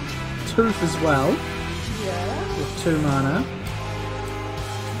get a tooth as well. Yeah. With 2 mana.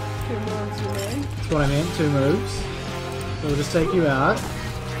 2 moves, you mean? That's what I meant, 2 moves. So we'll just take you out.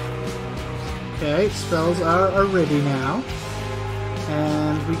 Okay, spells are ready now.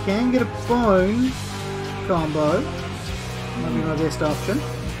 And we can get a bone combo. Might be my best option.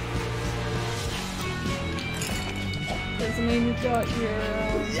 Because I mean, you've got your,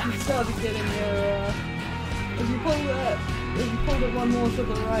 you started getting your, if you pulled it one more to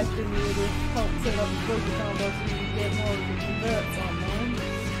the right, then you would have helped set up a boogie combo so you can get more of the converts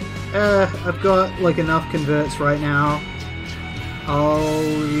online. I've got like enough converts right now.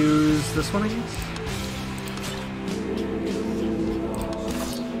 I'll use this one, I guess.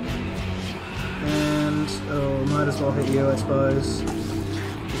 And, oh, might as well hit you, I suppose.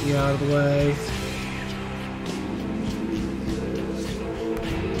 Get you out of the way.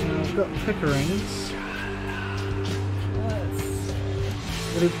 I've got pickerings. Nice.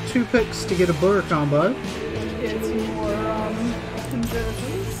 I need 2 picks to get a burr combo. Get some more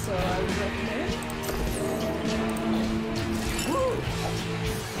conversions, so I would recommend.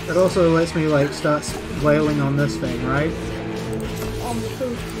 It also lets me like start wailing on this thing, right? On the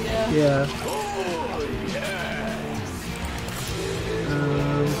poop, yeah. Yeah.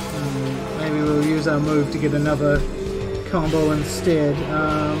 Maybe we'll use our move to get another combo instead.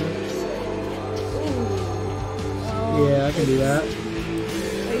 Yeah, I can do that.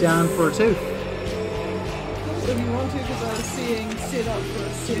 Down for a 2. If you want to, because I was seeing set up for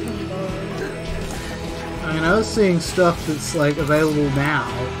a second bone. I mean, I was seeing stuff that's like available now.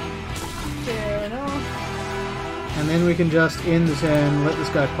 Fair enough. And then we can just end the turn, let this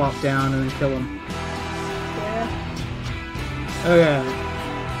guy pop down and then kill him. Yeah. Okay.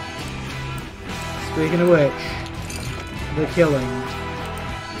 Speaking of which, the killing.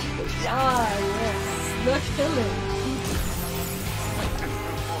 Ah, yes. The killing.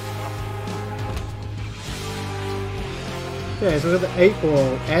 Okay, so we've got the 8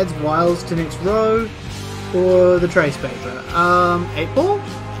 ball. Adds wiles to next row, or the trace paper. 8 ball? I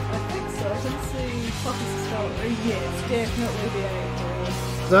think so. I can see Poppy's spell. Yes, definitely the 8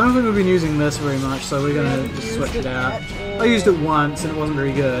 ball. So I don't think we've been using this very much, so we're gonna just switch it out. I used it once and it wasn't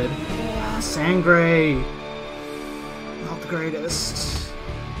very good. Yeah. Sangre. Not the greatest.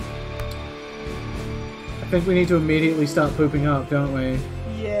 I think we need to immediately start pooping up, don't we?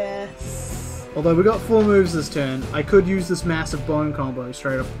 Yes. Although we got 4 moves this turn, I could use this massive bone combo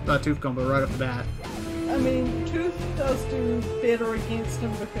straight up, tooth combo right off the bat. I mean, Tooth does do better against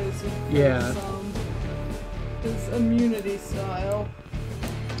him because of his immunity style.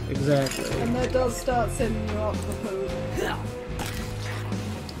 Exactly. And that does start setting you up for poop.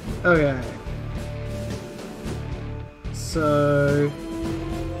 Okay. So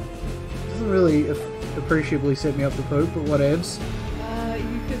doesn't really appreciably set me up for poop, but whatevs.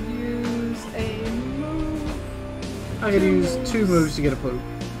 You could use a move. I could use 2 moves to get a poop.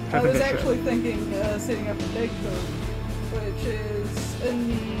 I was actually thinking setting up a big poop, which is in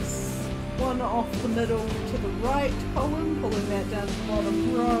the one off the middle to the right column, pulling that down to the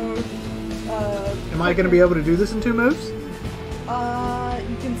bottom row. Am I going to be able to do this in 2 moves?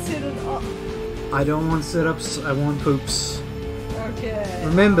 You can set it up. I don't want sit-ups, I want poops. Okay.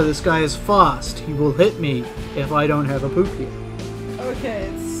 Remember, this guy is fast. He will hit me if I don't have a poop here. Okay,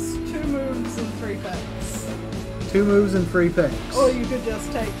 it's 2 moves and 3 picks. 2 moves and 3 picks. Or you could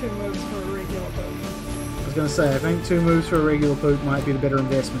just take 2 moves for a regular poop. I was going to say, I think 2 moves for a regular poop might be the better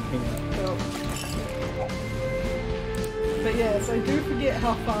investment here. Cool. But yes, I do forget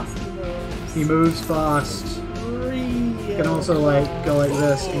how fast he moves. He moves fast. You can also like go like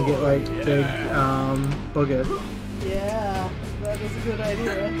this and get like big booger. Yeah, that is a good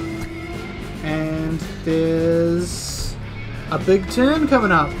idea. And there's a big turn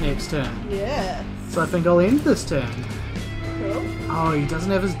coming up next turn. Yeah. So I think I'll end this turn. Cool. Oh, he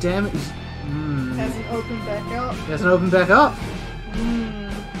doesn't have his damage. Hasn't opened back up. He hasn't opened back up.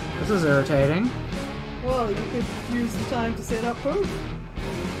 This is irritating. Well, you could use the time to set up poop.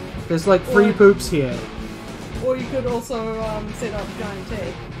 There's like 3 poops here. Or you could also set up giant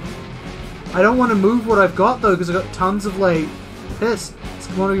egg. I don't want to move what I've got though, because I've got tons of like piss. It's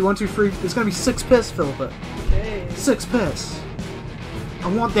going to be 1, 2, 3. It's going to be 6 piss, Philippa. Okay. 6 piss. I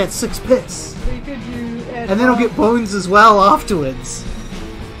want that 6 piss. So you could add and then I'll get bones as well afterwards.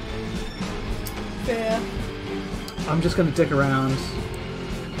 Fair. I'm just going to dick around.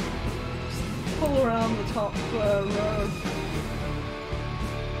 Just pull around the top row.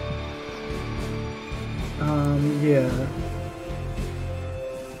 Yeah.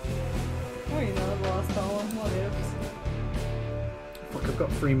 Oh, you know, the last column, what ifs. Fuck, I've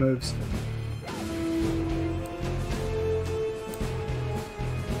got 3 moves.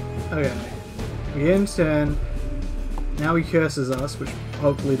 Okay. We end turn. Now he curses us, which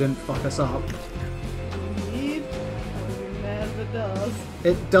hopefully didn't fuck us up. Indeed. I would be mad if it it does.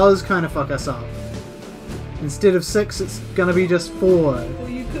 It does kind of fuck us up. Instead of 6, it's gonna be just 4. Well,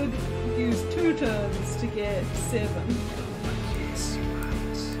 you could use 2 turns to get 7. Yes,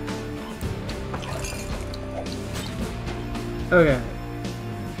 right. Okay.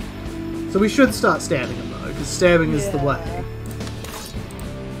 So we should start stabbing him though, because stabbing is the way.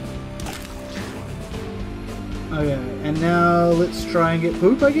 Okay, and now let's try and get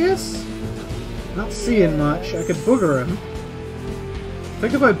poop, I guess? Not seeing much. I could booger him. I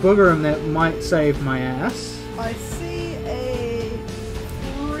think if I booger him, that might save my ass. I see a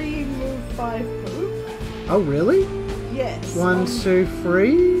 3 move 5 poop. Oh, really? Yes. 1, 2,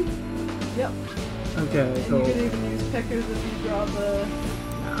 3? Yep. Okay, and cool. you can even use pickers if you'd rather.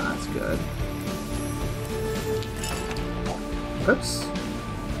 Nah, that's good. Oops.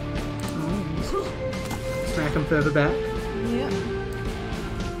 Oh, smack him further back. Yep.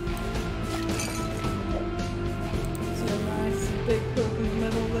 So nice big poop in the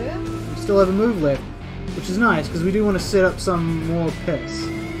middle there. We still have a move left, which is nice because we do want to set up some more piss.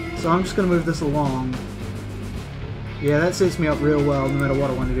 So I'm just going to move this along. Yeah, that sets me up real well no matter what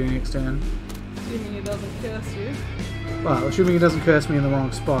I want to do next turn. Assuming it doesn't curse you. Well, assuming it doesn't curse me in the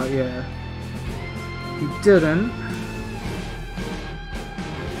wrong spot, yeah. He didn't.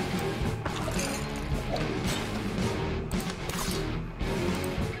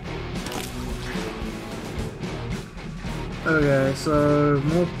 Okay, so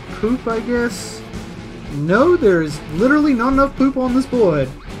more poop, I guess? No, there's literally not enough poop on this board.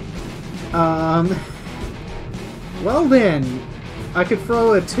 Well then, I could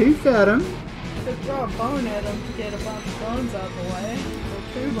throw a tooth at him. You could throw a bone at him to get a bunch of bones out of the way. Or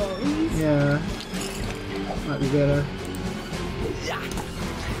 2 bones. Yeah. Might be better.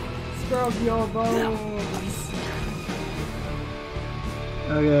 Scrub your bones.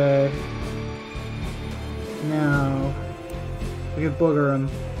 Okay. Now, we can booger him.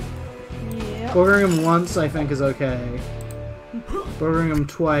 Yep. Boogering him once, I think, is okay. Boogering him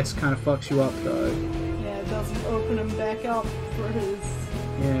twice kind of fucks you up, though. Yeah, it doesn't open him back up for his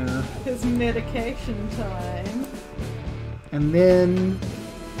medication time. And then,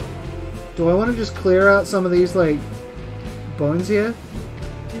 do I want to just clear out some of these, like, bones here?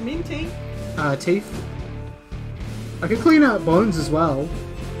 Do you mean teeth? Teeth. I could clean out bones as well.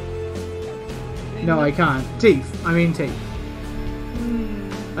 No, I can't. Teeth. I mean teeth.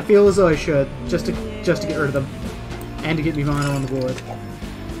 I feel as though I should, just to get rid of them, and to get me mana on the board.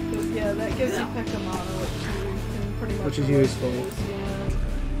 Yeah, that gives you pick a mana, which you can pretty much. Which is useful. Yeah.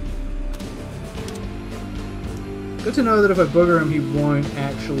 Good to know that if I booger him, he won't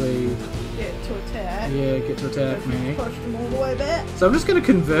actually Get to attack. Yeah, get to attack me. Pushed him all the way back. So I'm just going to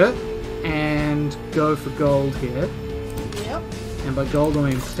convert and go for gold here. Yep. And by gold I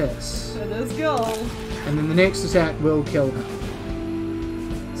mean piss. It is gold. And then the next attack will kill him.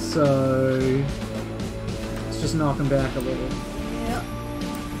 So let's just knock him back a little. Yep.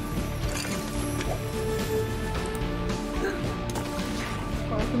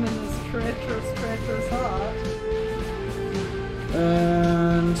 Poke him in his treacherous heart.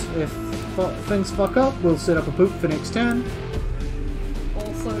 And if things fuck up, we'll set up a poop for next turn.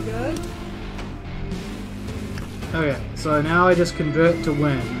 Also good. Okay, so now I just convert to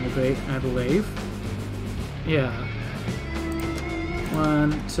win, I believe. Yeah.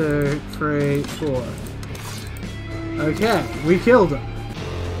 1, 2, 3, 4. Okay, we killed him.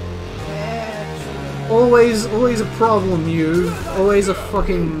 Always a problem, you. Always a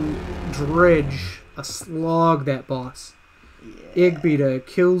fucking dredge. A slog, that boss. Yeah. Egg Beater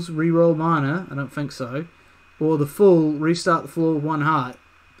kills reroll mana. I don't think so. Or the full, restart the floor with 1 heart.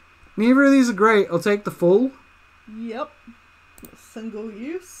 Neither of these are great. I'll take the full. Yep. Single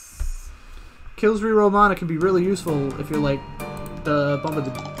use. Kills reroll mana can be really useful if you're like the Bumbo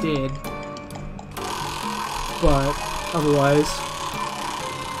the Dead. But otherwise.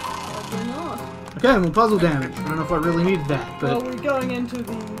 Probably not. Okay, well, puzzle damage. I don't know if I really needed that, but Well, we're going into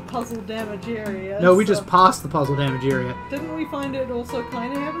the puzzle damage area. no, we so just passed the puzzle damage area. Didn't we find it also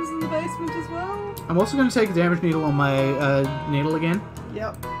kind of happens in the basement as well? I'm also going to take a damage needle on my needle again.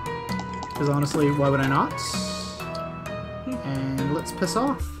 Yep. Because honestly, why would I not? And let's piss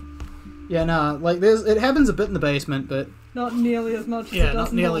off. Yeah, no, like it happens a bit in the basement, but Not nearly as much as Yeah, it not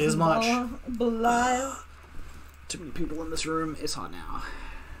does nearly as much. Belial. too many people in this room. It's hot now.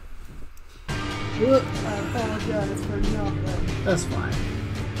 I apologize for nothing. That's fine.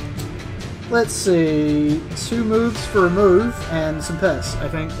 Let's see. 2 moves for a move and some piss, I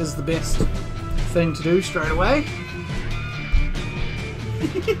think, is the best thing to do straight away.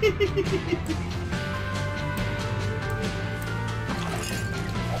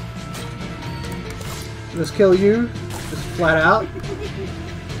 Just kill you. Just flat out.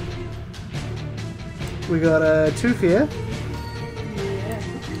 We got a Tooth here. Yeah.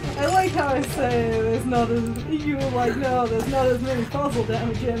 I like how I say there's not as... You were like, no, there's not as many puzzle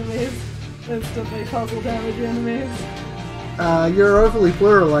damage enemies. Instantly puzzle damage enemies. You're overly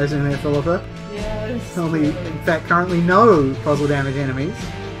pluralizing there, Philippa. Yes. Only, in fact, currently no puzzle damage enemies.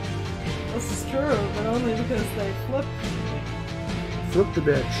 This is true, but only because they flip. Flip the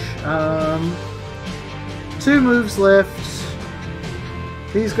bitch. 2 moves left.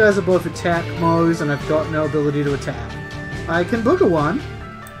 These guys are both attack modes, and I've got no ability to attack. I can booger one.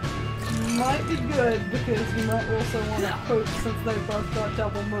 Might be good, because you might also want to poke since they've both got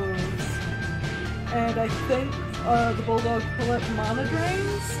double moves. And I think the Bulldog collect mana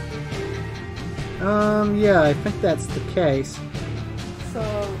drains? Yeah, I think that's the case. So,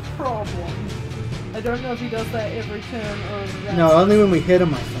 problem. I don't know if he does that every turn or... No, only when we hit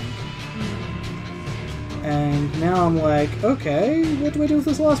him, I think. And now I'm like, okay, what do I do with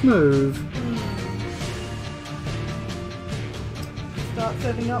this last move? Start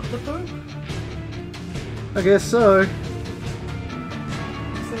setting up the poop? I guess so.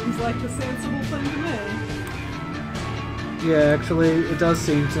 Seems like the sensible thing to me. Yeah, actually, it does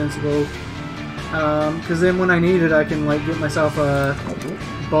seem sensible. Because then when I need it, I can like get myself a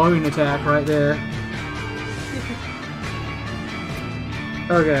bone attack right there.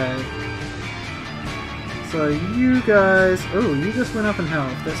 Okay. So you guys... Oh, you just went up in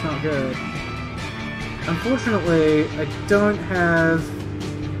health. That's not good. Unfortunately, I don't have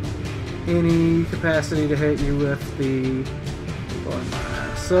any capacity to hit you with the bone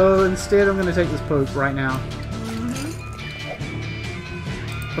mana. So instead I'm going to take this poke right now.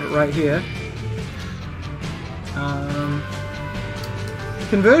 Put it right here.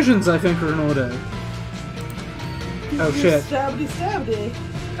 Conversions, I think, are in order. Oh shit. Stabby stabby.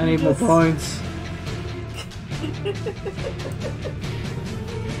 I need more points.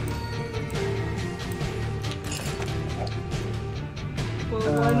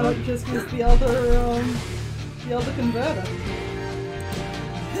 Well, why not just use the other converter?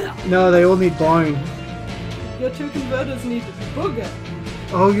 No, they all need bone. Your 2 converters need booger.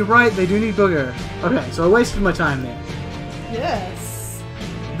 Oh, you're right, they do need booger. Okay, so I wasted my time there. Yes.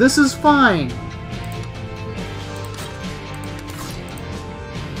 This is fine.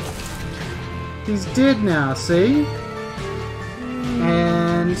 He's dead now, see?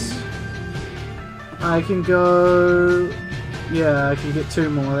 And I can go... Yeah, I can get 2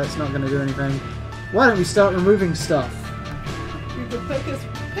 more. That's not going to do anything. Why don't we start removing stuff? You could pick us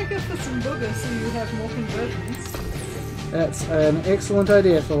for some boogers so you have more conversions. That's an excellent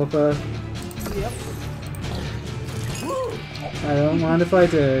idea, Philippa. Yep. I don't mind if I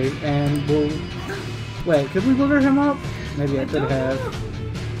do. And we'll... Wait, could we booger him up? Maybe I could have.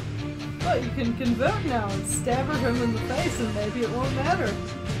 But you can convert now and stab him in the face and maybe it won't matter.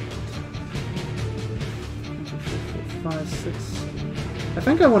 5, 6... I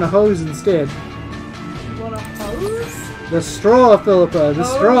think I want a hose instead. You want a hose? The straw, Philippa! The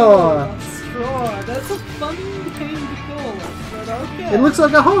straw! A straw. That's a funny thing to call it, but okay. It looks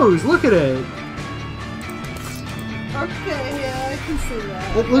like a hose! Look at it! Okay, yeah, I can see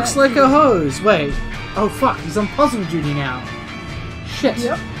that. It looks like a hose! Wait. Oh fuck, he's on puzzle duty now. Shit.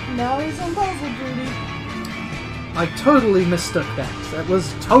 Yep, now he's on puzzle duty. I totally mistook that. That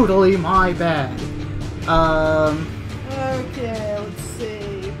was totally my bad. Okay, let's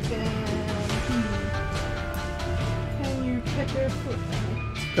see. Can you pick a foot?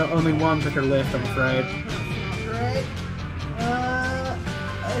 Got only one picker left, I'm afraid. That's not great. I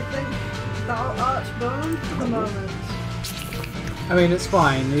think thou art boned for the moment. I mean, it's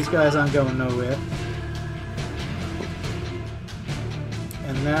fine. These guys aren't going nowhere.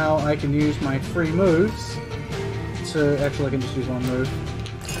 And now I can use my free moves to... Actually, I can just use one move.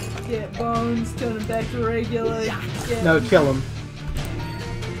 Get bones, turn him back to regular. No, kill him.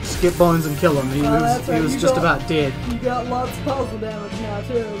 Skip bones and kill him. He was just about dead. You got lots of puzzle damage now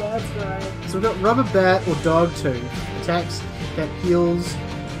too, that's right. So we've got Rubber Bat or Dog Tooth. Attack that heals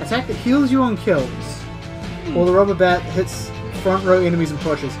you on kills. Or the Rubber Bat hits front row enemies and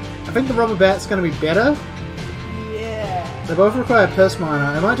pushes. I think the Rubber Bat's going to be better. Yeah. They both require piss mana.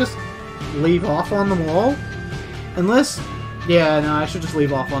 I might just leave off on them all. Unless... Yeah, no, I should just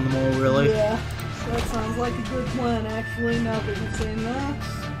leave off on them all, really. Yeah, that sounds like a good plan, actually, now that you've seen that.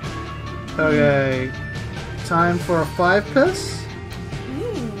 Okay. Time for a 5 piss?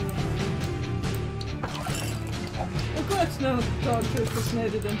 I'm glad to know that Dog Tooth was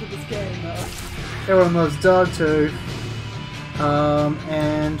made it into this game, though. Everyone loves Dog Tooth.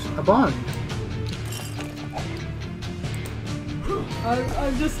 And a bone.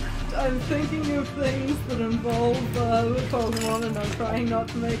 I'm just I'm thinking of things that involve the Pokemon, and I'm trying not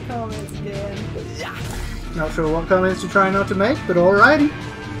to make comments again. Not sure what comments you're trying not to make, but alrighty.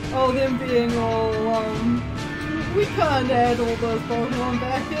 Oh, them being all, we can't add all those Pokemon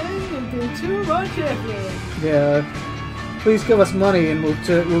back in, it'd be too much effort. Yeah. Please give us money and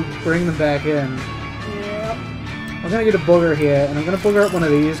we'll bring them back in. Yeah. I'm gonna get a booger here, and I'm gonna booger up one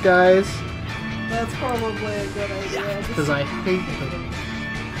of these guys. That's probably a good idea. Because I hate them.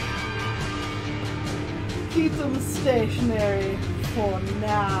 Keep them stationary for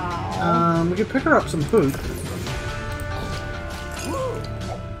now. We could pick her up some poop.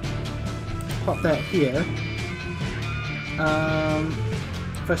 Pop that here.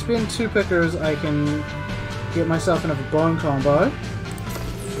 If I spend 2 pickers, I can get myself another bone combo.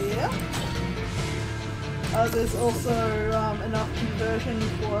 Yeah. There's also enough conversion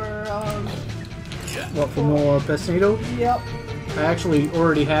for What, for more Pest Needle? Yep. I actually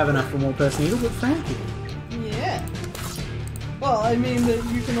already have enough for more Pest Needle, but thank you. Yeah. Well, I mean that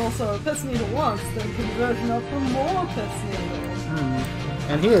you can also Pest Needle once, then conversion up for more Pest Needles.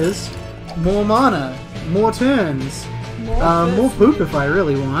 And here's more mana, more turns, more poop Needle. if I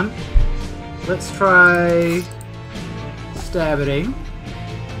really want. Let's try Stabbiting.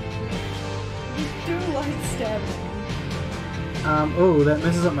 You do like stabbing. Oh, that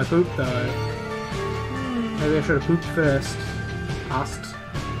messes up my poop though. Maybe I should have pooped first. Asked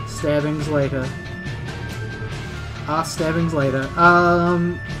stabbings later. Asked stabbings later.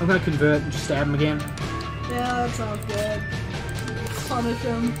 I'm gonna convert and just stab him again. Yeah, that sounds good. Punish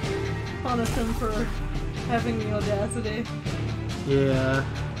him. Punish him for having the audacity. Yeah.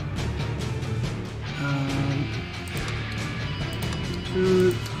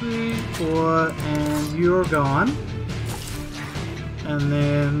 2, 3, 4, and you're gone. And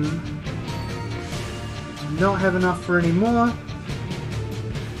then not have enough for any more.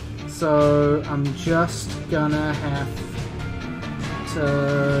 So I'm just gonna have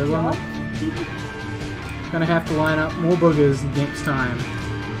to line up more boogers next time.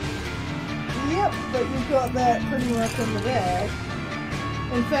 Yep, but you've got that pretty much in the bag.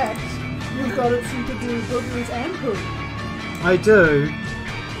 In fact, you've got it so you can do boogers and poop. I do,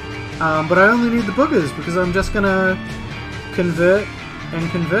 but I only need the boogers because I'm just gonna convert and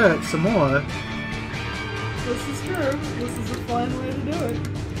convert some more. This is true. This is a fine way to do it.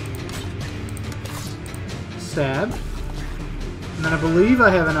 Stab. And then I believe I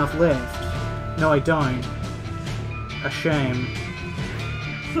have enough left. No, I don't. A shame.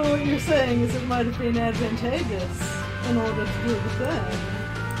 So what you're saying is it might have been advantageous in order to do the thing.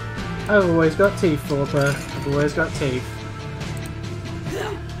 I've always got teeth, Philippa. I've always got teeth.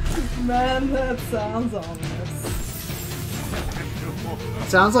 Man, that sounds ominous.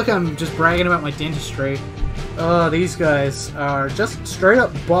 Sounds like I'm just bragging about my dentistry. Oh, these guys are just straight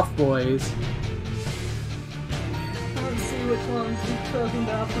up buff boys. Let's see which ones you've chosen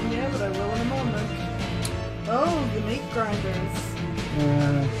down from here, but I will in a moment. Oh, the meat grinders.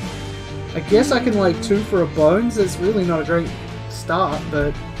 Yeah. I guess I can like 2 for a bones. It's really not a great start,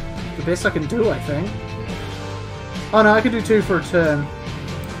 but the best I can do, I think. Oh no, I can do 2 for a turn.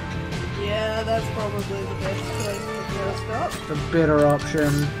 Yeah, that's probably the best choice to first up. The better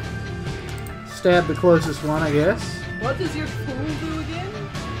option. Stab the closest one, I guess. What does your pool do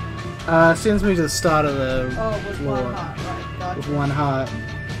again? Sends me to the start of the with floor. 1 heart, right, gotcha. With 1 heart.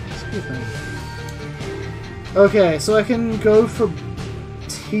 Excuse me. Okay, so I can go for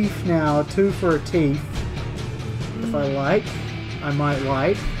teeth now. 2 for a teeth. If I like. I might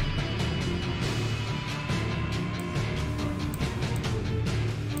like.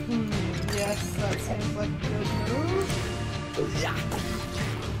 Yes, that seems like a good move.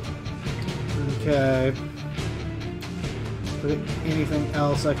 Okay. Anything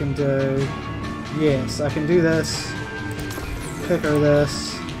else I can do? Yes, I can do this. Pick her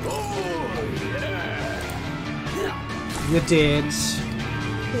this. You're dead.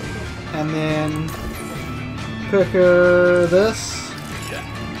 And then pick her this.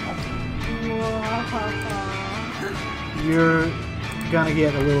 You're gonna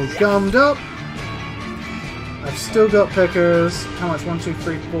get a little gummed up. I've still got pickers. How much? 1, 2,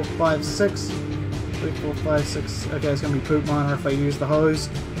 3, 4, 5, 6. 3, 4, 5, 6. Okay, it's gonna be poop miner if I use the hose.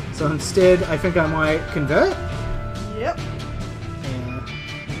 So instead, I think I might convert. Yep. Yeah,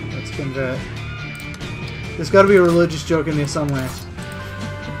 let's convert. There's got to be a religious joke in there somewhere.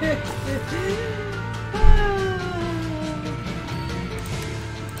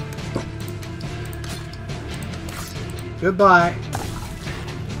 Goodbye.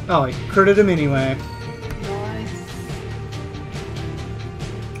 Oh, I critted him anyway. Nice.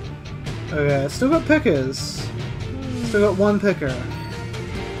 Okay, still got pickers. Still got 1 picker.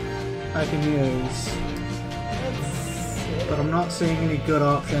 I can use. But I'm not seeing any good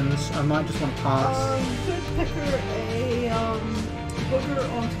options. I might just want to pass. You could picker a booger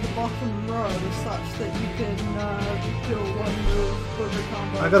onto the bottom row such that you can do a one-move booger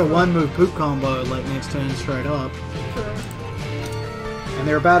combo. I got a one-move poop combo like next turn straight up. True. And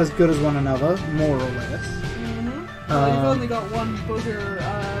they're about as good as one another, more or less. Well, you've only got one booger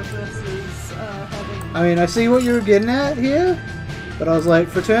versus having... I mean, I see what you're getting at here, but I was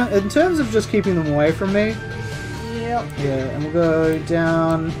like, in terms of just keeping them away from me... Yep. Yeah, and we'll go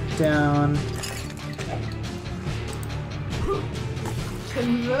down, down...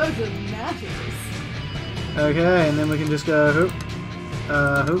 Conversion matters. Okay, and then we can just go hoop.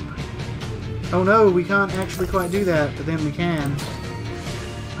 Hoop. Oh no, we can't actually quite do that, but then we can.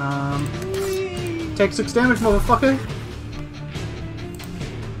 Take 6 damage, motherfucker!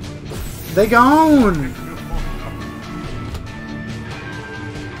 They gone!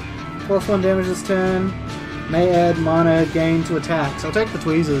 +1 damage this turn. May add mana gain to attacks. I'll take the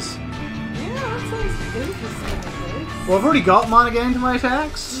tweezers. Yeah, that sounds interesting at least. Well, I've already got mana gain to my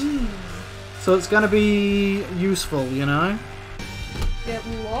attacks. So it's gonna be useful, you know? Get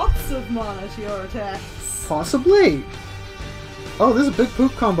lots of mana to your attacks. Possibly! Oh, there's a big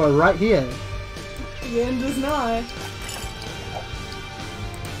poop combo right here. The end is nigh.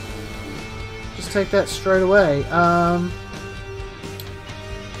 Just take that straight away.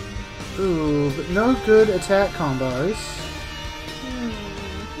 Ooh, but no good attack combos.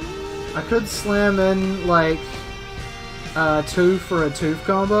 I could slam in, like, 2 for a tooth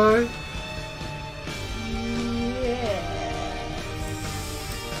combo. Yes.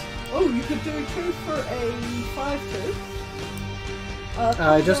 Oh, you could do 2 for a 5-tooth.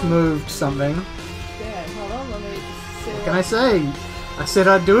 I just moved something. Yeah, hold on, let me see. What can I say? I said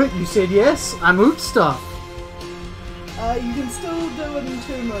I'd do it, you said yes, I moved stuff. You can still do it in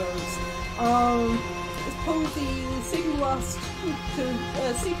 2 moves. Just pull the second last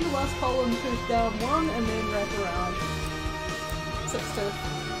column tooth down 1 and then wrap around 6 tooth.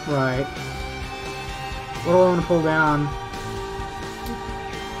 Right. What do I want to pull down?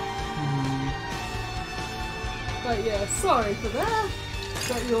 But yeah, sorry for that.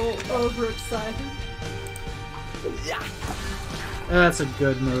 Got you all overexcited. That's a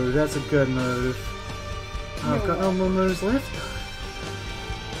good move, that's a good move. I've got no more moves left.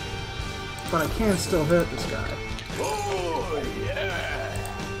 But I can still hurt this guy. Oh, yeah!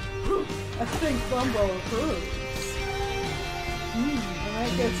 I think Bumbo approves. And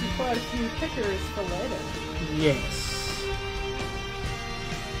that gets you quite a few pickers for later. Yes.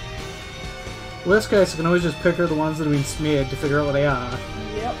 Worst case, I can always just pick her the ones that have been smeared to figure out what they are.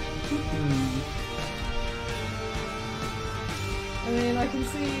 Yep. I mean, I can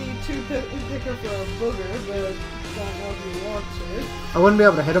see 2 picker for a booger, but don't know if you want to. I wouldn't be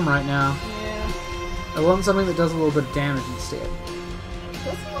able to hit him right now. Yeah. I want something that does a little bit of damage instead.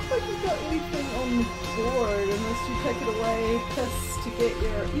 Doesn't look like you've got anything on the board unless you take it away, piss to get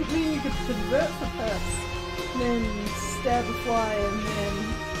your... You mean you could convert for piss, then stab a fly and then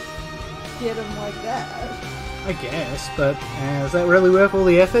get him like that. I guess, but is that really worth all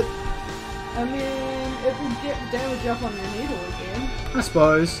the effort? I mean, it would get the damage up on your needle again. I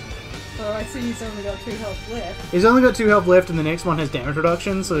suppose. So I see he's only got 2 health left. He's only got 2 health left and the next one has damage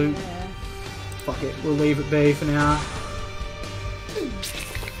reduction, so Yeah. fuck it, we'll leave it be for now.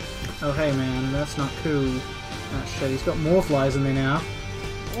 Oh hey man, that's not cool. Oh shit, he's got more flies in there now.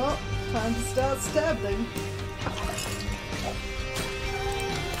 Well, time to start stabbing.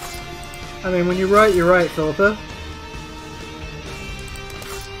 I mean, when you're right, Philippa.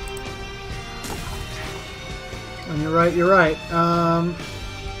 When you're right, you're right.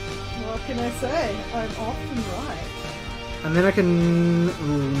 What can I say? I'm often right. And then I can...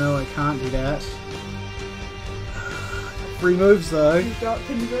 Ooh, no, I can't do that. 3 moves, though. You've got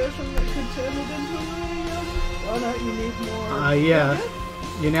conversion that could turn it into a... Oh no, you need more... Yeah.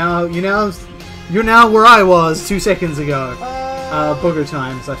 You're now where I was 2 seconds ago. Booger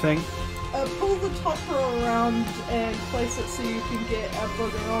times, I think. Pull the top row around and place it so you can get a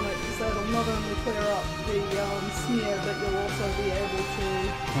booger on it, because that'll not only clear up the smear, but you'll also be able to...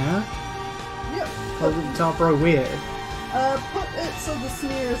 Yeah? Yep. Hold the top row where? Put it so the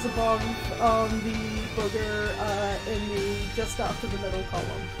smear is above the booger in the just after the middle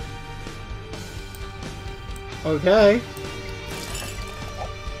column. Okay.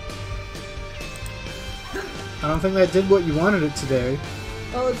 I don't think that did what you wanted it to do.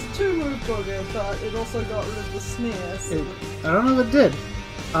 Well, it's a 2-move booger, but it also got rid of the smear, so... I don't know if it did.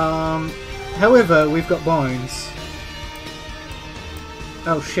 However, we've got bones.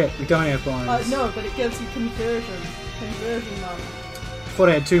 Oh shit, we don't have bones. No, but it gives you conversion. Conversion mana. Thought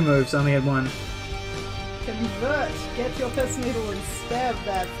I had 2 moves, I only had 1. Convert. Get your piss needle and stab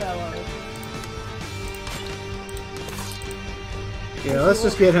that fellow. Yeah, let's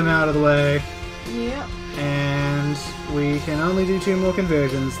just get him out of the way. Yep. And we can only do 2 more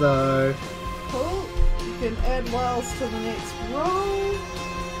conversions, though. Cool. You can add wiles to the next roll.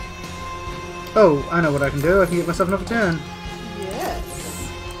 Oh, I know what I can do. I can get myself another turn.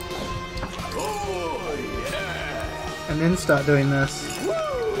 Yes. Oh, yeah. And then start doing this.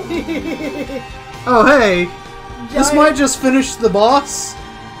 Oh, hey! This might just finish the boss.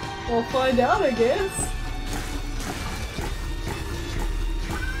 We'll find out, I guess.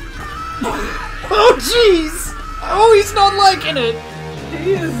 Oh, jeez! Oh, he's not liking it!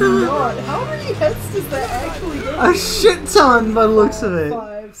 He is not. How many hits does that actually do? A shit ton by the looks of it.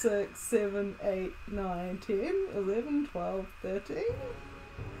 5, 6, 7, 8, 9, 10, 11, 12, 13?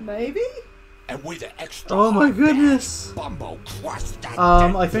 Maybe? And with the extra Oh my goodness. Bumbo crushed that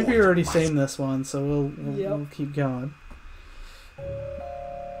I think we already seen this one, so we'll Yep. keep going.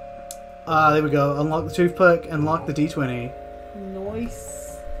 There we go. Unlock the toothpick, unlock the D20.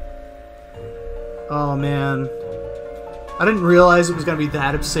 Nice. Oh man. I didn't realize it was going to be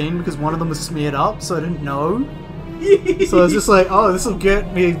that obscene because one of them was smeared up, so I didn't know. So I was just like, oh, this will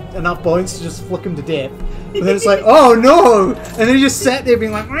get me enough points to just flick him to death. And then it's like, oh no! And then he just sat there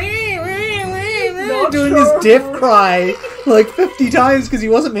being like, doing his death cry like 50 times because he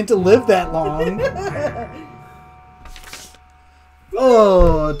wasn't meant to live that long.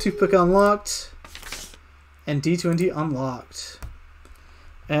 Oh, toothpick unlocked. And D20 unlocked.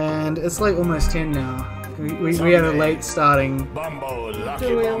 And it's like almost 10 now. We had a late starting. Bumbo, lucky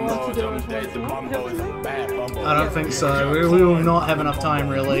Do we Bumbo, want to do it someday the right now? Bumbo is a bad Bumbo. I don't think so. We will not have enough time,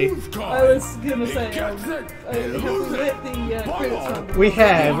 really. I was gonna say, have we let the credits run? We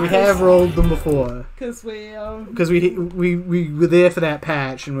have rolled them before. Because we were there for that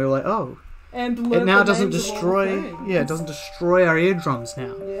patch, and we were like, oh, and it learned now the doesn't names of all destroy. things. Yeah, it doesn't destroy our eardrums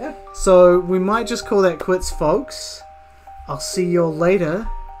now. Yeah. So we might just call that quits, folks. I'll see you all later.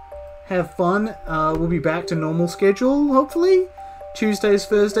 Have fun. We'll be back to normal schedule, hopefully. Tuesdays,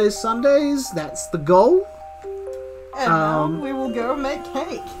 Thursdays, Sundays. That's the goal. And now we will go make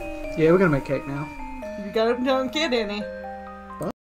cake. Yeah, we're gonna make cake now. You don't get any.